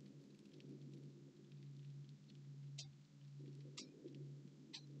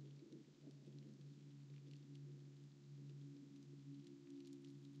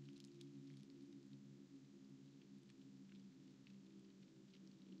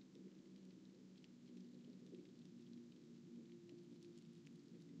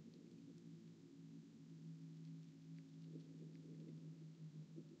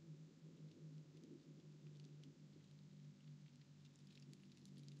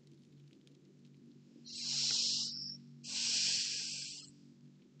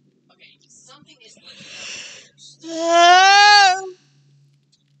 Okay, something is glitching on computers.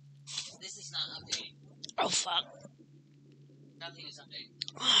 This is not updating. Oh, fuck. Nothing is updating.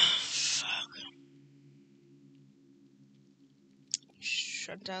 Fuck.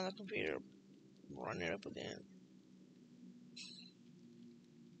 Shut down the computer. Run it up again.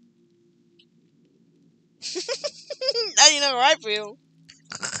 Now you know how I feel.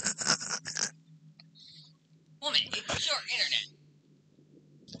 Woman, it's your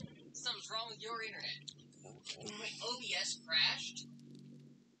your internet. My OBS crashed.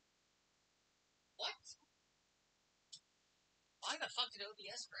 What? Why the fuck did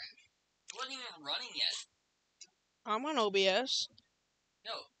OBS crash? It wasn't even running yet. I'm on OBS.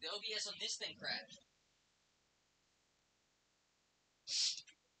 No, the OBS on this thing crashed.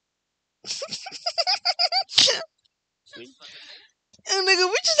 And nigga,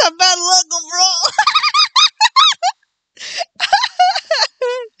 we just have bad luck, bro.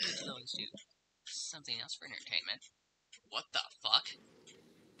 Let's do something else for entertainment. What the fuck?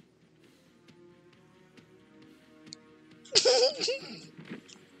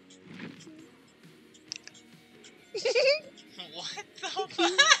 What the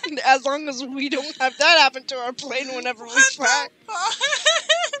fuck? As long as we don't have that happen to our plane whenever we fly.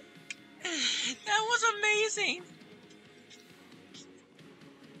 That was amazing.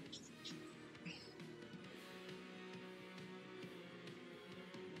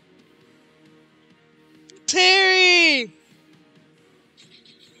 Terry!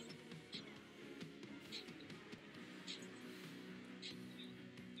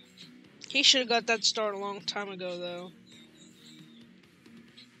 He should have got that start a long time ago, though.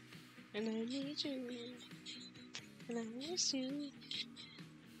 And I need you. And I miss you.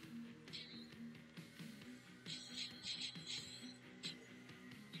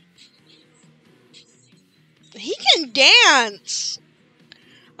 He can dance!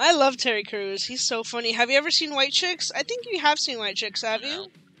 I love Terry Crews. He's so funny. Have you ever seen White Chicks? I think you have seen White Chicks, have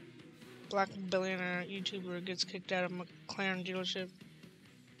you? Black billionaire YouTuber gets kicked out of McLaren dealership.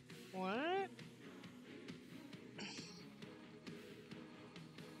 What? Okay,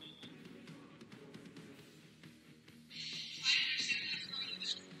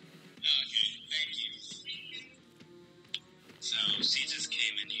 thank you. So, she just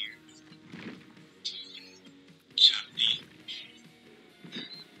came in here. Choppy.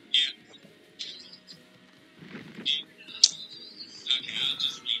 Yeah. Okay, I'll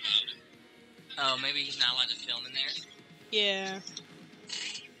just leave out. Oh, maybe he's not allowed to film in there? Yeah.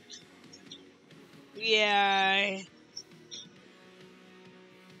 Yeah.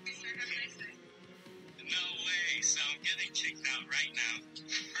 No way, so I'm getting kicked out right now.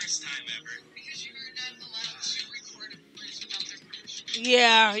 First time ever. Because you were not allowed to record without their permission.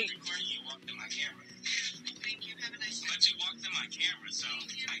 Yeah. Recording, you walked in my camera. Thank you. Have a nice day. But you walked in my camera, so.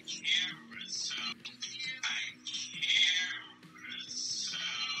 My camera, so.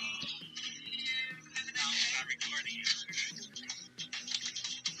 How am I recording you?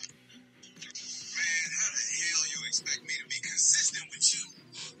 Man, how the hell you expect me to be consistent with you?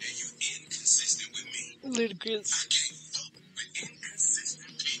 And you inconsistent with me? Ludicrous. I can't fuck with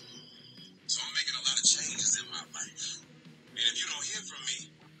inconsistent people. So I'm making a lot of changes in my life. And if you don't hear from me,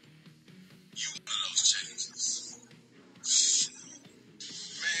 you one of those changes.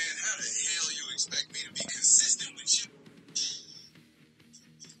 Man, how the hell you expect me to be consistent with you?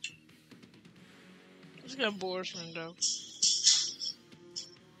 Let's get Boris window.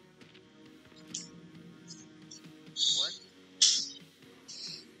 What?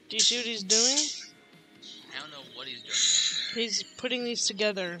 Do you see what he's doing? I don't know what he's doing yet. He's putting these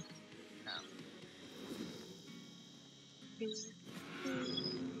together. Oh.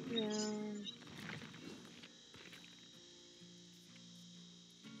 Yeah.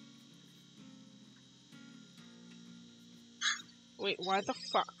 Wait, why the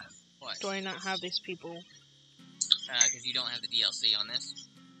fuck What? do I not have these people? Because you don't have the DLC on this.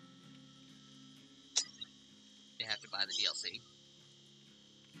 You have to buy the DLC.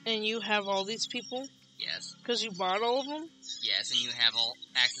 And you have all these people? Yes. Because you bought all of them? Yes, and you have all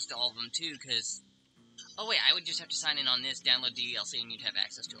access to all of them too, because... Oh wait, I would just have to sign in on this, download DLC, and you'd have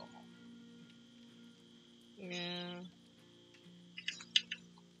access to them all. Yeah.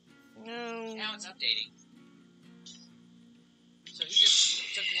 No. Now it's updating. So he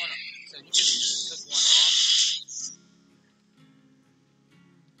just took one. So he just took one off.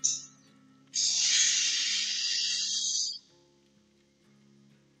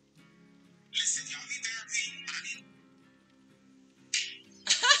 Listen, y'all need therapy. I need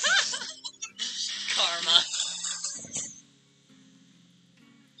Karma.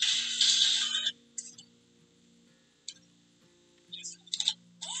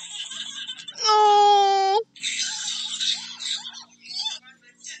 Oh.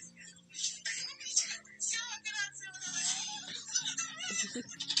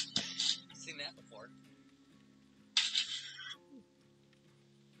 Seen that before.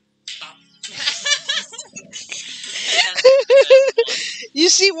 Stop. You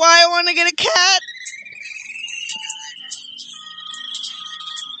see why I want to get a cat?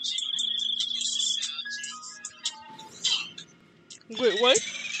 Wait, what?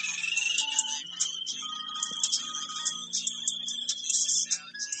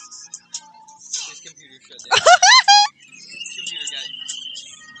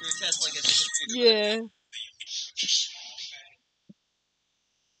 Yeah. Let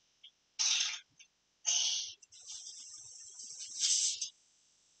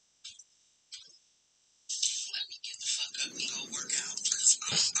me get the fuck up and go work out. 'Cause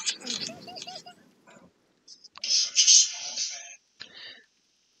such a small fan.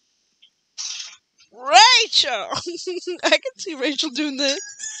 Rachel! I can see Rachel doing that.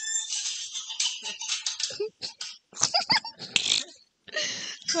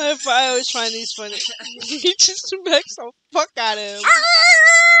 I always find these funny. He just smacks the fuck out of him. What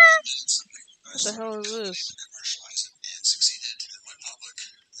the hell is this? Commercialized it and succeeded and went public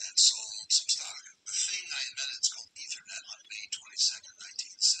and sold some stock. The thing I invented is called Ethernet on May 22nd,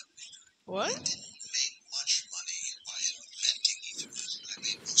 1970. What? I didn't make much money by inventing Ethernet. I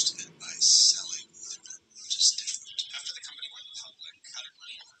made most of it by selling Ethernet, which is different. After the company went public, how did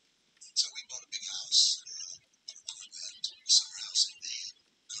money work? So we bought a big house, and a summer house in Maine.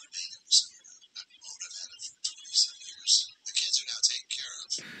 Go to Maine in the summer. That remote, I've had it for 27 years. The kids are now taken care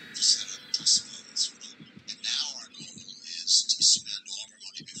of. Just set up trust funds for them. And now our goal is to spend all our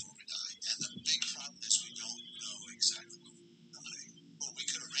money before we die. And the big problem is we don't know exactly when we'll die. Well, we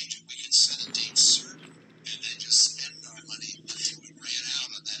could arrange it. We could set a date certain and then just spend our money until we ran out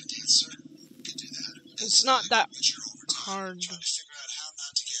on that date certain. We could do that. It's not that But you're over time hard. trying to figure out how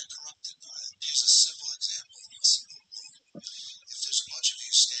not to get corrupted by it. Use a simple example. A simple rule. If there's a bunch of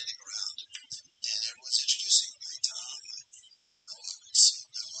you standing around and everyone's introducing you, hey Tom, Noah, see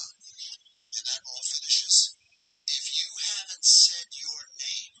Noah, and that all finishes. If you haven't said your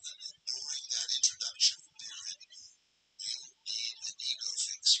name during that introduction period, you need an ego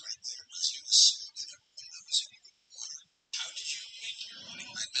fix right there because you assume that everyone knows who you are. How did you make your money?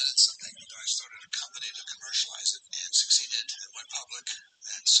 I invented something. I started a company to commercialize it and succeeded and went public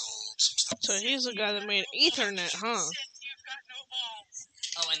and sold some stuff. So he's the guy that made Ethernet, huh? You've got no balls.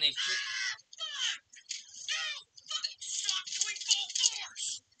 Oh, and they put Stop doing full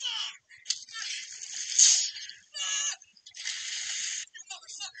force. Fuck. You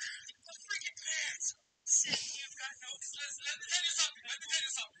motherfucker. The freaking pants. Sid, you've got no... Let me tell you something. Let me tell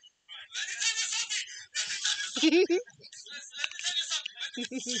you something. Let me tell you something. Let me tell you something. Let me tell you something.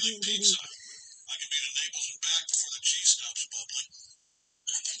 Pizza. I can beat a Naples and back before the cheese stops bubbling.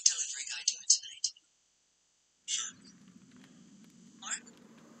 Let that delivery guy do it tonight. Sure. Mark?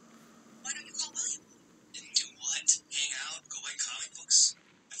 Why don't you call William? And do what? Hang out? Go buy comic books?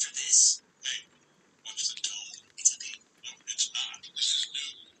 After this? Hey, what's the tone? It's okay. No, it's not. This is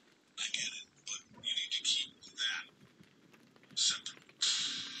new. I get it. But you need to keep that separate.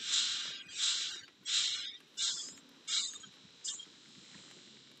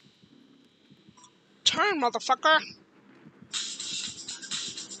 Turn, motherfucker!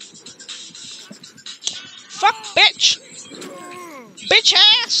 Fuck, bitch! Bitch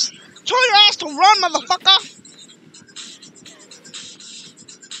ass! Tell your ass to run, motherfucker!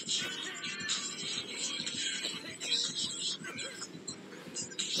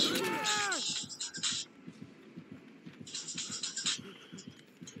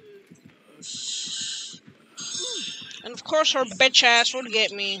 And of course her bitch ass would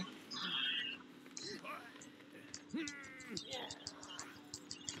get me.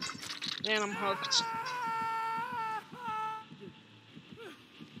 And I'm hooked.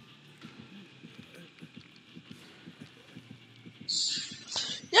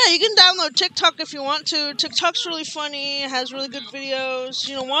 Yeah, you can download TikTok if you want to. TikTok's really funny, it has really good videos.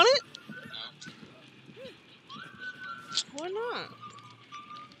 You don't want it? Why not?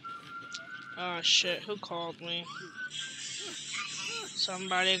 Oh shit, who called me?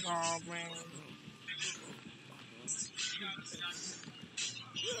 Somebody called me.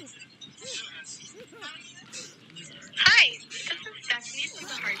 Hi, this is Stephanie from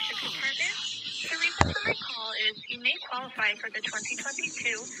the Hardship Department. The reason for my call is you may qualify for the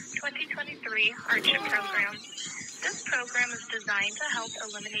 2022-2023 Hardship Program. This program is designed to help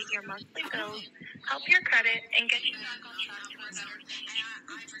eliminate your monthly bills, help your credit, and get you back on track towards better paying.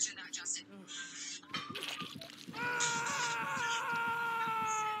 I appreciate that, Justin.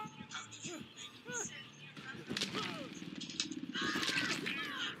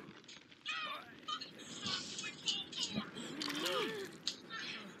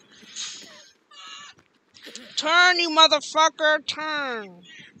 Turn, you motherfucker, turn.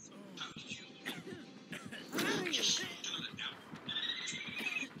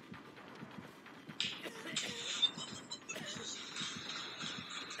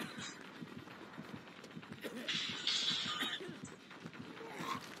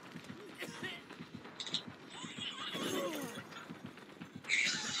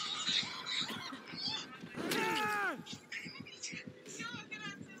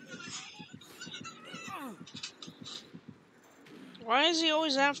 Why is he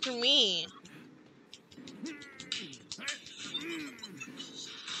always after me?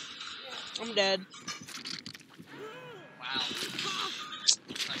 I'm dead. Wow.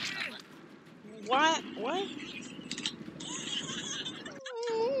 Sorry about that. What? What?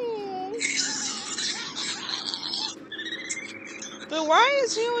 But why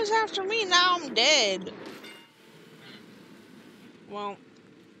is he always after me? Now I'm dead. Well,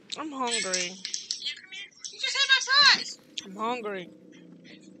 I'm hungry. You just had my fries! I'm hungry.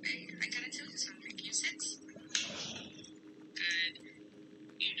 I gotta tell you something. You six? Good.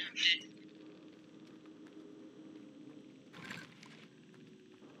 You know it.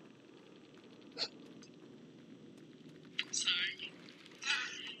 Sorry.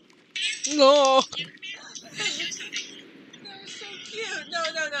 No. You come here. I gotta tell you something. That was so cute. No.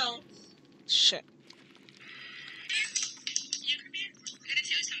 Shit. You come here. I gotta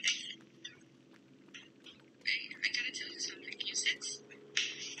tell you something. Hey, I gotta tell you something. You six?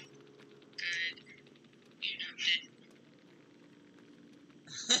 Good. You know it.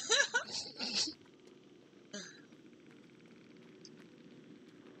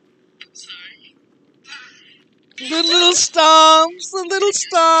 Sorry. The little stomps. The little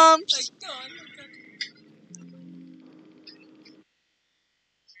stomps.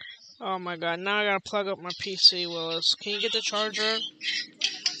 Oh my god, now I gotta plug up my PC, Willis. Can you get the charger?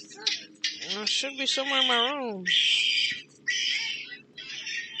 It should be somewhere in my room.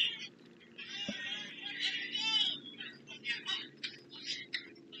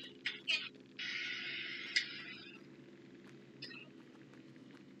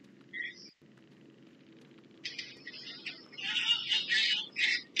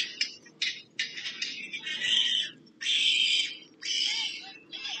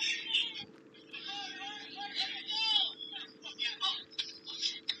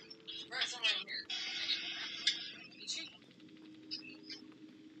 Right, somewhere in here. Did you?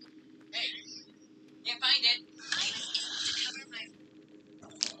 Hey, can't find it.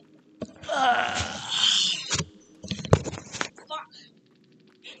 Fuck.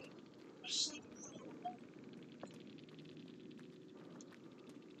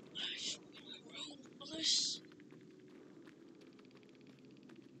 Willis.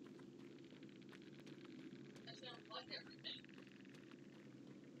 I still unplugged everything.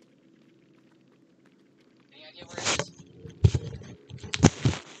 Any idea where it is?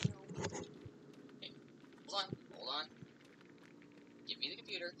 Hey, hold on. Give me the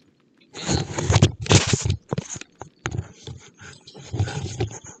computer. You get it up.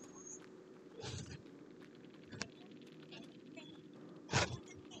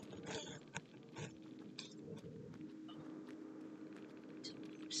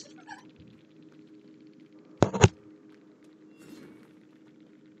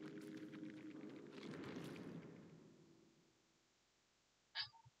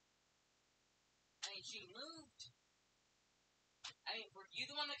 I mean, she moved. I mean, were you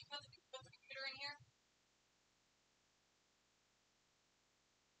the one that put the computer in here?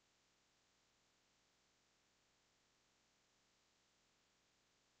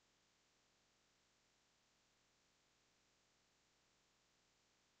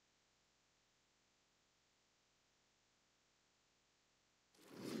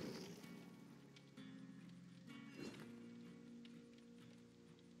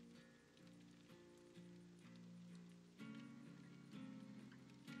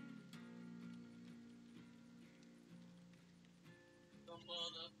 Don't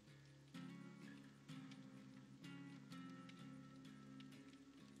bother.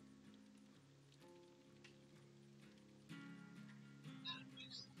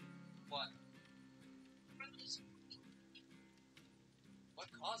 What? What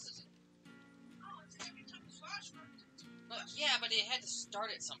causes it? Look, yeah, but it had to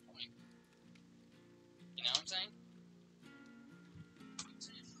start at some point. You know what I'm saying?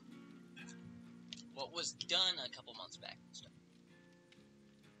 What was done a couple months back and stuff.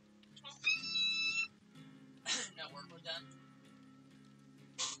 No work was done.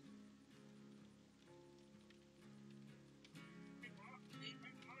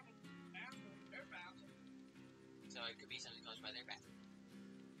 So it could be something caused by their bathroom.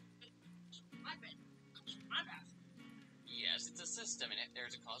 My bad. Yes, it's a system in it.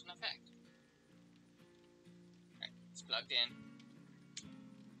 There's a cause and effect. Right, it's plugged in.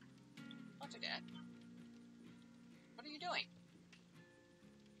 What's it, Dad? What are you doing?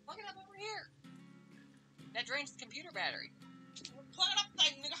 Plug it up over here. That drains the computer battery. Plug it up,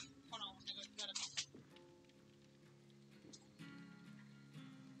 thing, nigga. Hold on, nigga.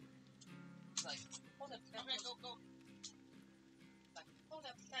 It's like, hold up. Okay, go. Like, hold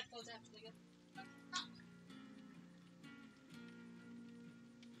up. That goes after the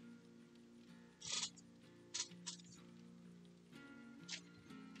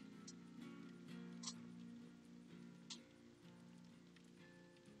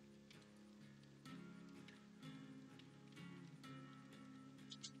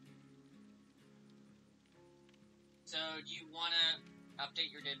So, do you want to update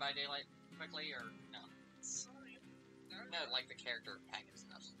your Dead by Daylight quickly, or no? No, like the character packet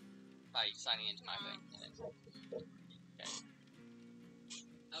stuff. By signing into my thing. Okay.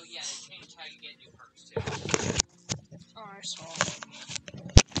 Oh yeah, they changed how you get new perks too. Oh, I saw.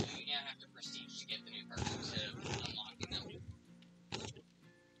 So you now have to prestige to get the new perks instead of unlocking them.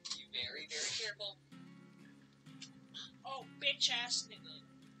 Be very, very careful. Oh, bitch ass nigga.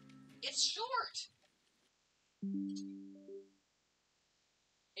 It's short!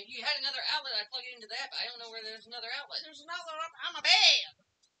 If you had another outlet, I'd plug it into that, but I don't know where there's another outlet. There's another up. I'm a bad.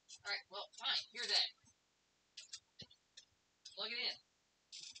 Alright, well, fine. Here's that. Plug it in.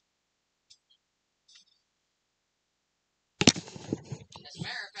 As a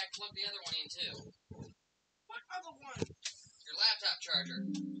matter of fact, plug the other one in too. What other one? Your laptop charger.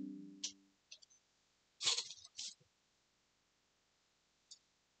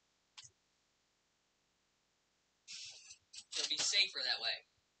 It'll be safer that way.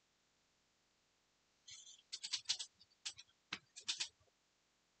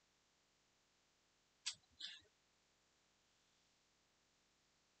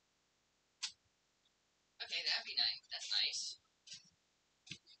 Okay, that'd be nice. That's nice.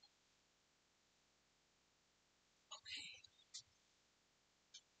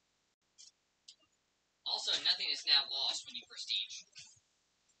 Also, nothing is now lost when you prestige.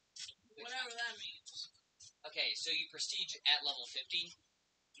 Whatever that means. Okay, so you prestige at level 50.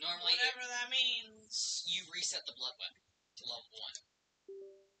 Normally, Whatever that means. you reset the blood weapon to level 1.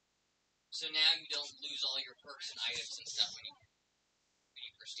 So now you don't lose all your perks and items and stuff when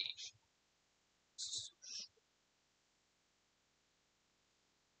you prestige.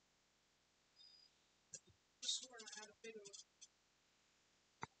 I swear I had a bigger one.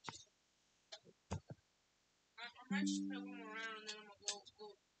 I might just play one more round and then I'm gonna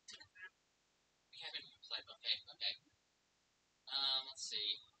go. We haven't played. Okay. Let's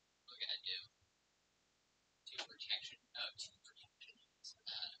see. What we gotta do? Two protection. Oh, two protection.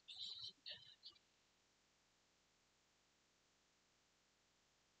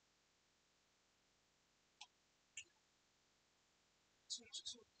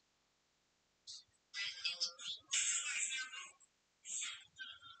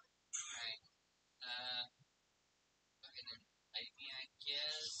 Alright. Okay, then I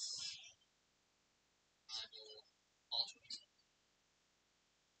guess I will alternate.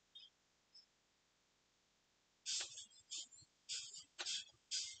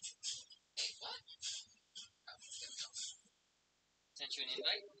 Hey, what? Oh, there we go. Sent you an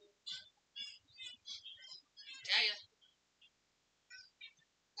invite? Gaia.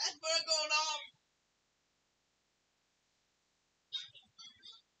 That's bird going off.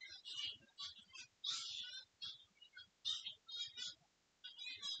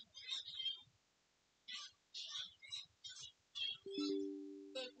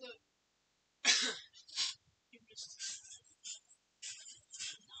 Look. You just...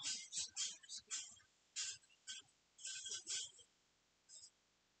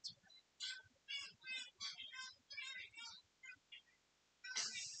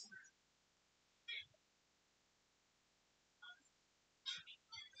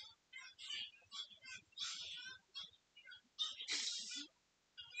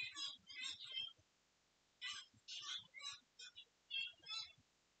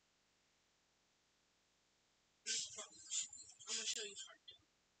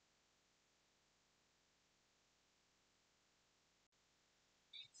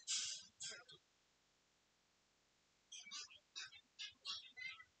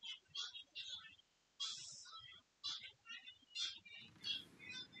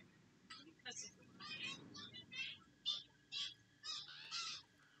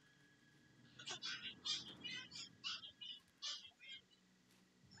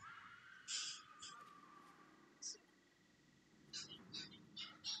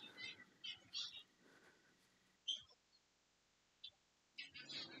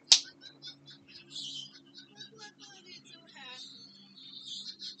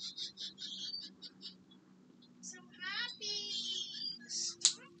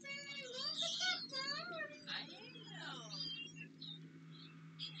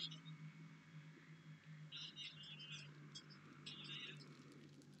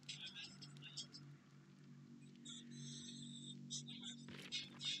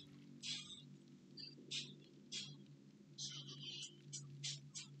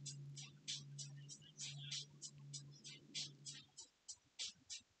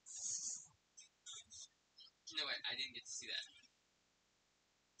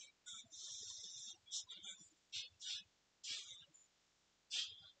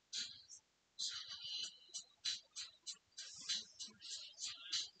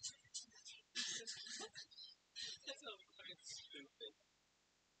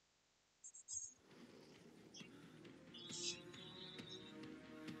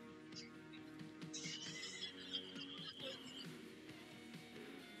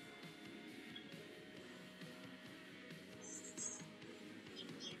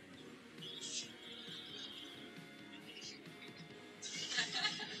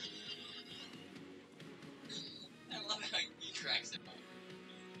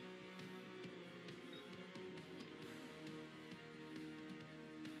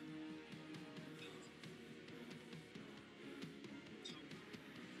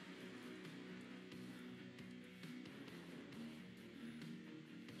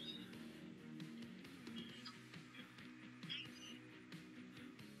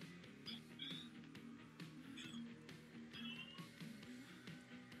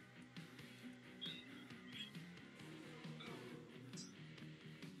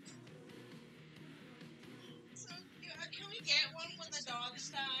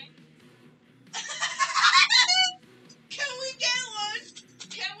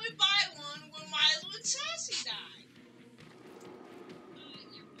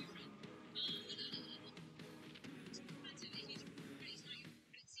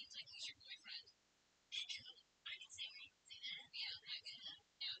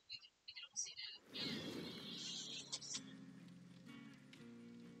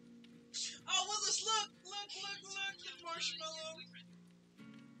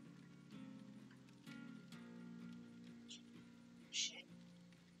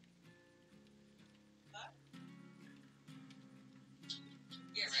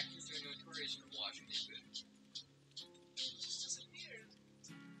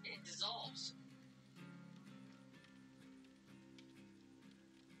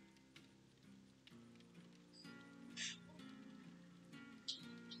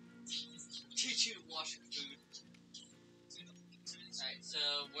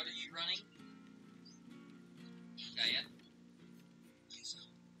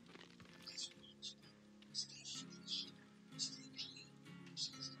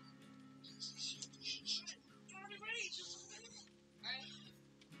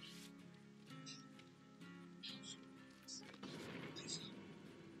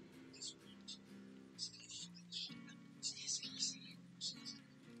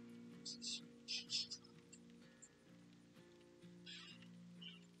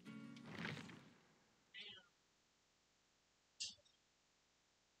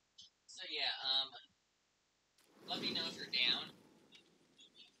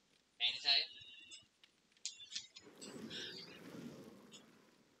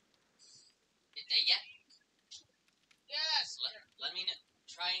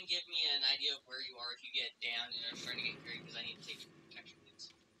 try and give me an idea of where you are if you get down and are starting to get carried, because I need to take your protection boots.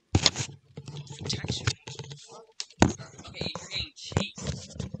 Protection. Okay, if you're getting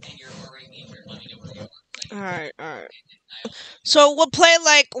chased and you're already injured, let me know where you are. Alright, alright. And I also So we'll play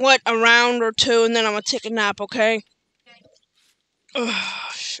like, what, a round or two, and then I'm gonna take a nap, okay? Ugh,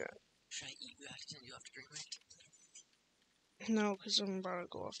 shit. should I eat you after send you off to Dreamland? No, because I'm about to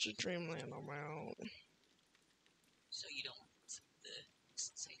go off to Dreamland on my own. So you don't want the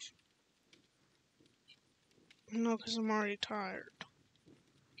sensation. No, because I'm already tired.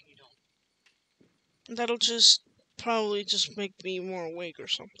 You don't. That'll just probably just make me more awake or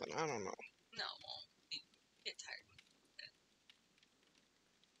something. I don't know. No, it won't. You get tired.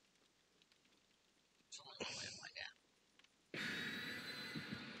 It's only one way to find out.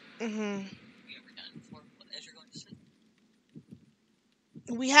 Mhm. Have you ever done it before as you're going to sleep?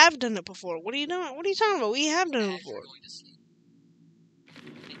 We have done it before. What are you doing? What are you talking about? We have done it As before. you're going to sleep. And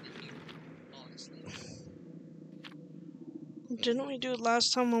then you fall asleep. Didn't we do it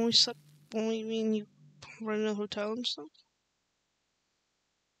last time when we slept? When we mean you were in a hotel and stuff?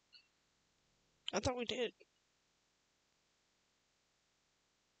 I thought we did.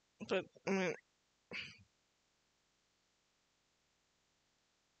 But I mean,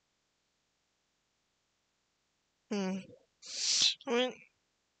 I mean,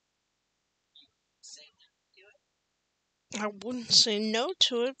 Say no to it. I wouldn't say no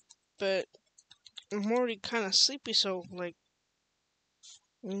to it, but I'm already kind of sleepy, so like,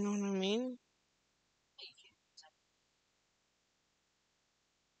 you know what I mean? Hey, you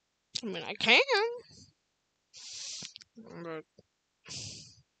can. I mean, I can, but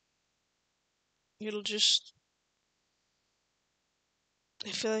it'll just. I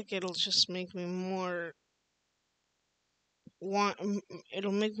feel like it'll just make me more want.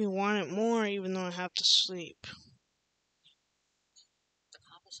 It'll make me want it more, even though I have to sleep. The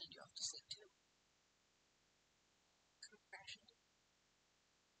pop will send you off to sleep too. Come crash into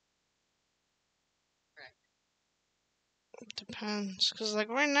Depends, cause like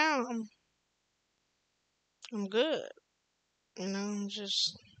right now I'm good. You know,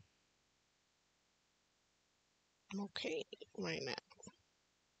 I'm okay right now.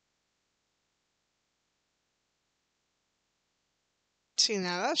 See,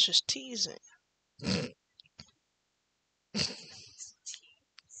 now that's just teasing.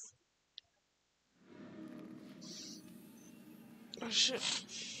 Oh shit.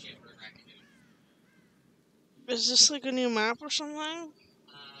 shit for Raccoon. Is this like a new map or something?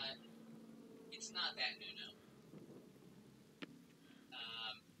 It's not that new, no.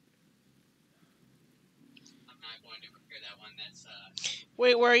 I'm not going to prepare that one. That's,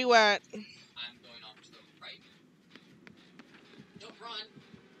 Wait, where are you at? I'm going off to the right. Don't run.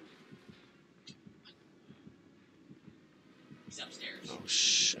 He's upstairs. Oh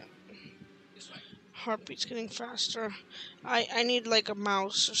shit. This way. Heartbeat's getting faster. I need like a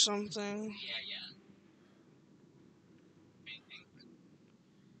mouse or something. Yeah.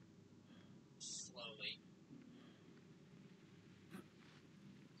 Slowly.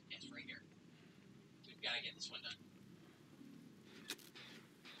 Yes, right here. We've got to get this one done.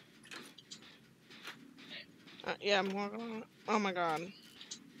 Yeah, I'm working on it. Oh my god.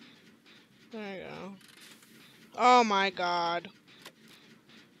 There you go. Oh my god.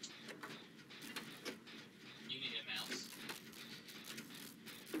 You need a mouse.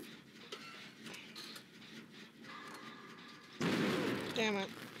 Damn it.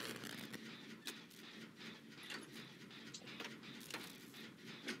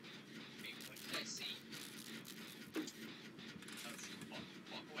 Wait, what did I see? Oh shoot, walk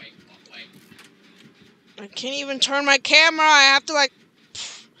away. I can't even turn my camera. I have to like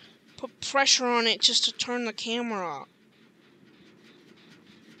put pressure on it just to turn the camera.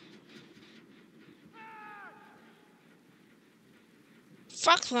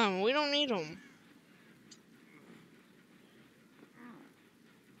 Fuck them. We don't need them.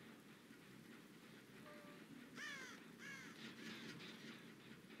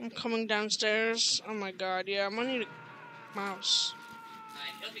 I'm coming downstairs. Oh my god, yeah, I'm gonna need a mouse.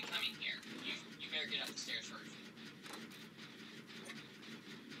 He'll be coming here. You better get up the stairs first.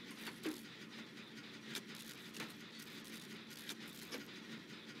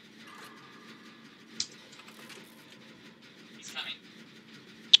 He's coming.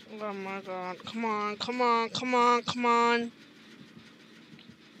 Oh my god, come on.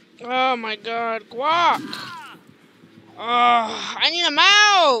 Oh my god, Guac! Oh, I need a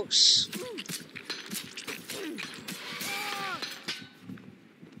mouse!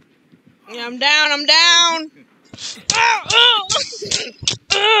 Yeah, I'm down!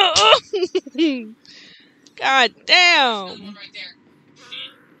 God damn! Another one right there.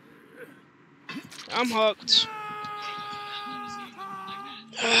 Shit. I'm hooked. Like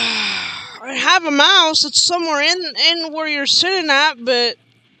that. I have a mouse. It's somewhere in where you're sitting at, but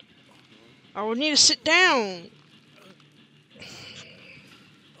I would need to sit down.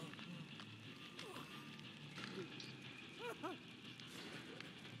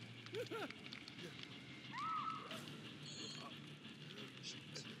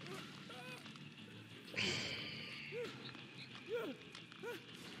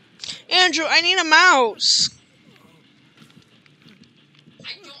 Andrew, I need a mouse. I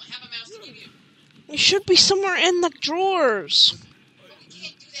don't have a mouse to give you. It should be somewhere in the drawers. But we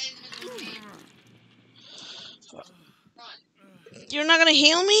can't do that in the middle of the game. Run. You're not gonna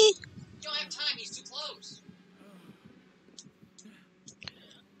heal me? You don't have time. He's too close.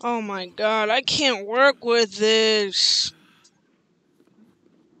 Oh my god, I can't work with this.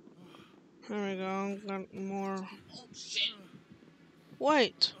 There we go, got more. Oh, shit.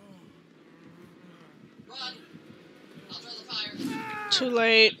 Wait, Run. I'll throw the fire. too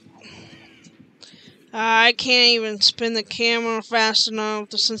late. I can't even spin the camera fast enough.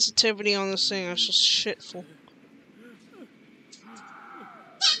 The sensitivity on this thing is just shitful.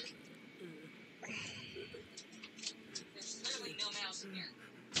 There's literally no mouse in here.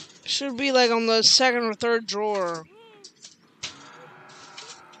 Should be like on the second or third drawer. Nope.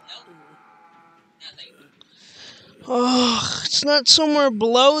 Nothing. Oh, it's not somewhere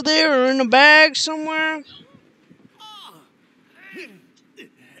below there or in a bag somewhere. No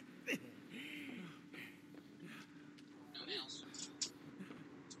mouse.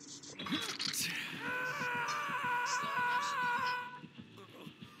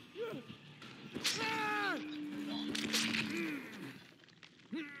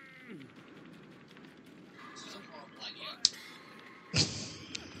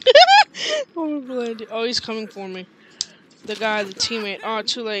 Oh, glad. Oh, he's coming for me. The guy, the teammate. Oh,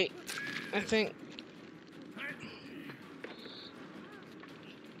 too late. I think.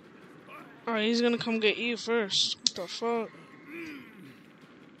 Oh, he's gonna come get you first. What the fuck?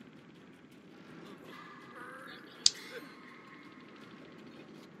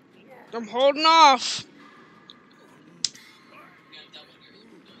 I'm holding off.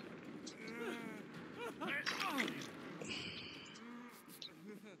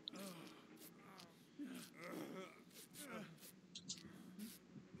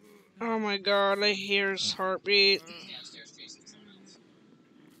 Oh my god, I hear his heartbeat. Downstairs chasing someone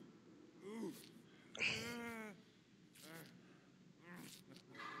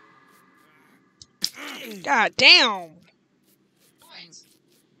else. God damn. What?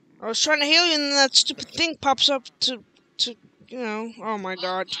 I was trying to heal you and then that stupid thing pops up to, you know. Oh my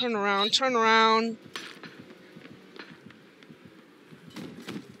god, turn around, turn around.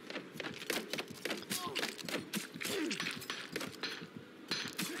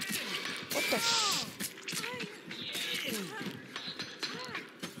 What the f-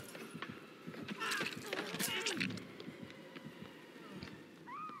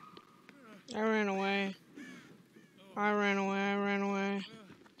 I ran away. I ran away, I ran away.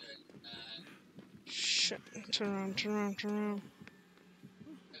 Shit. Turn around, turn around, turn around.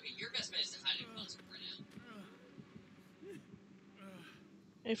 Okay, your best bet is to hide in a closet for now.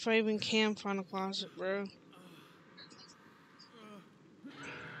 If I even can find a closet, bro.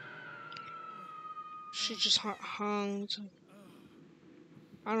 She just hung.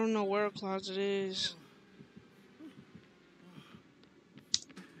 I don't know where a closet is.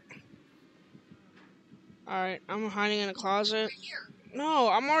 Alright, I'm hiding in a closet. Right here. No,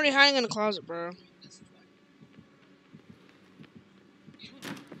 I'm already hiding in a closet, bro.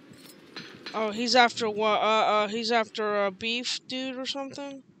 Oh, he's after what? He's after a beef dude or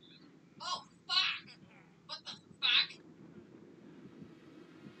something? Oh, fuck! What the fuck?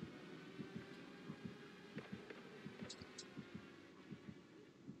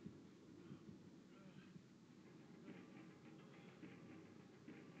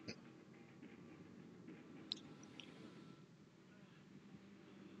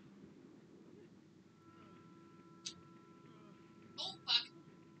 Oh, fuck!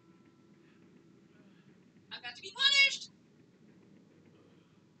 I'm about to be punished!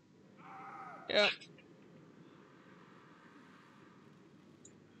 Yep.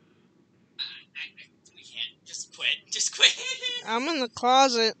 We can't. Just quit. Just quit. I'm in the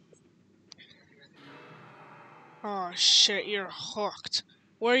closet. Oh shit, you're hooked.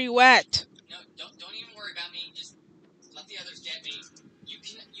 Where are you at? No, don't even worry about me. Just let the others get me. You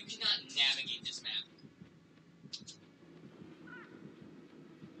cannot navigate this map.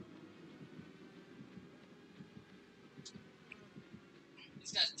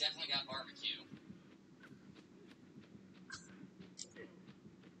 This guy's definitely got barbecue.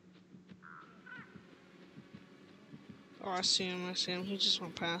 Oh, I see him. I see him. He just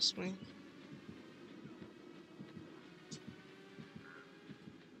went past me.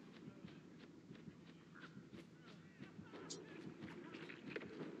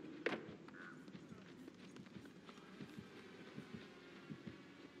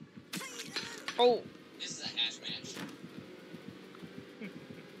 Oh, This is a hash match.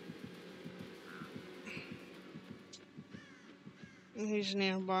 he's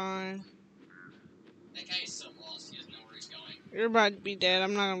nearby. That guy is so lost, he doesn't know where he's going. You're about to be dead.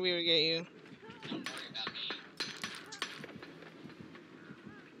 I'm not gonna be able to get you. Don't worry about me.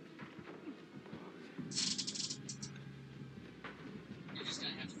 You're just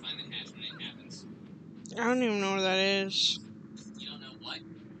gonna have to find the hatch when it happens. I don't even know where that is. You don't know what?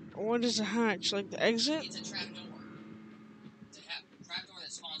 What is a hatch? Like the exit? It's a trap door. It's a trap door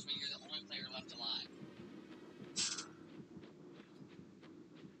that spawns when you're the only player left alive.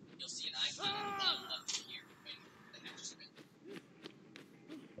 You'll see an icon on the bottom left here when the hatch is open.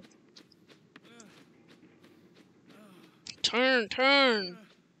 Turn, turn.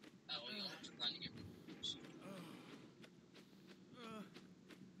 Well, you'll have to run to get rid of it.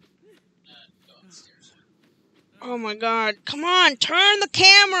 Go upstairs. Oh my god. Come on, turn the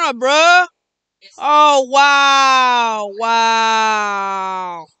camera, bruh. It's Oh, wow.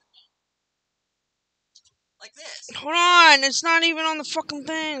 Wow. like this. Hold on. It's not even on the fucking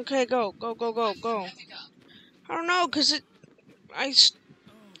thing. Okay, go, go, go, go, Why did you go. have to go? I don't know, because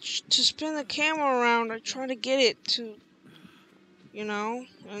to spin the camera around, I try to get it to, you know,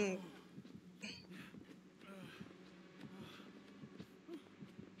 and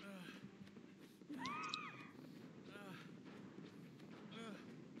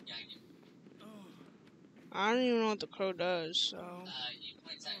Yeah, I do. I don't even know what the crow does, so. He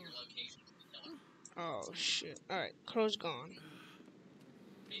points out your location to the killer. Oh, shit. Alright, crow's gone.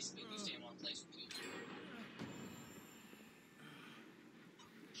 Basically, you stay in one place for 2 years.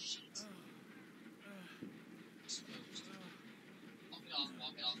 Shit. Exposed. Walk it off,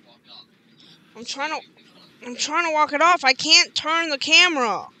 walk it off, walk it off. I'm trying to walk it off. I can't turn the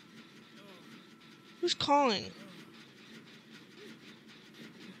camera. Who's calling?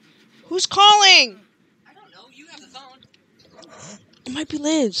 Who's calling? I don't know, you have the phone. It might be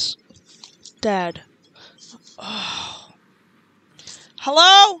Liz. Dad. Oh.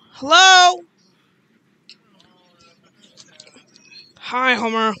 Hello? Hello? Hi,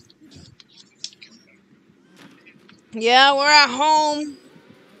 Homer. Yeah, we're at home.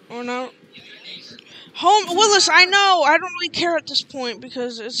 Or no. Home, Willis, I know. I don't really care at this point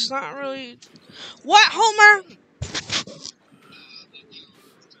because it's not really. What, Homer?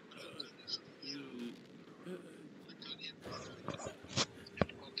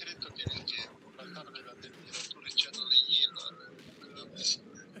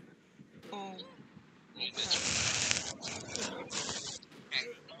 Oh.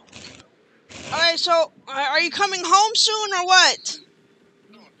 Okay, so are you coming home soon or what?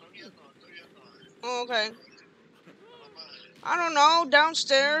 Oh, okay. I don't know.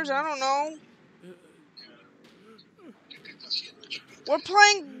 Downstairs. I don't know.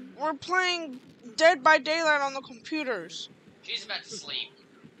 We're playing Dead by Daylight on the computers. She's about to sleep.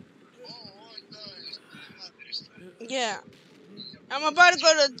 Yeah. I'm about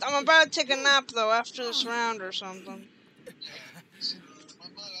to take a nap though after this round or something.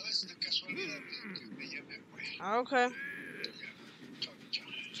 Okay.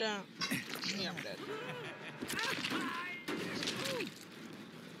 Yeah. Yeah, I'm dead.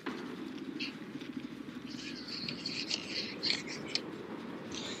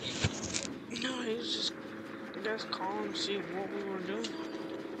 No, he was just calling to see what we were doing.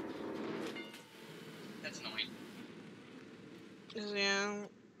 That's annoying. Yeah.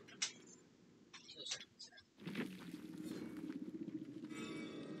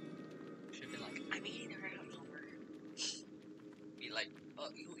 Should've been like, I'm eating her out, Homer. Be like, oh,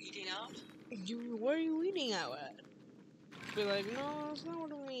 you eating out? Where are you eating out at? Be like, no, that's not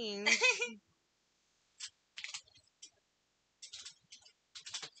what I mean.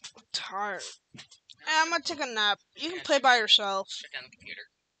 I'm tired. Hey, I'm gonna take a nap. You can play by yourself. Shut down the computer.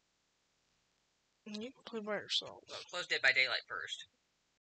 You can play by yourself. Well, close Dead by Daylight first.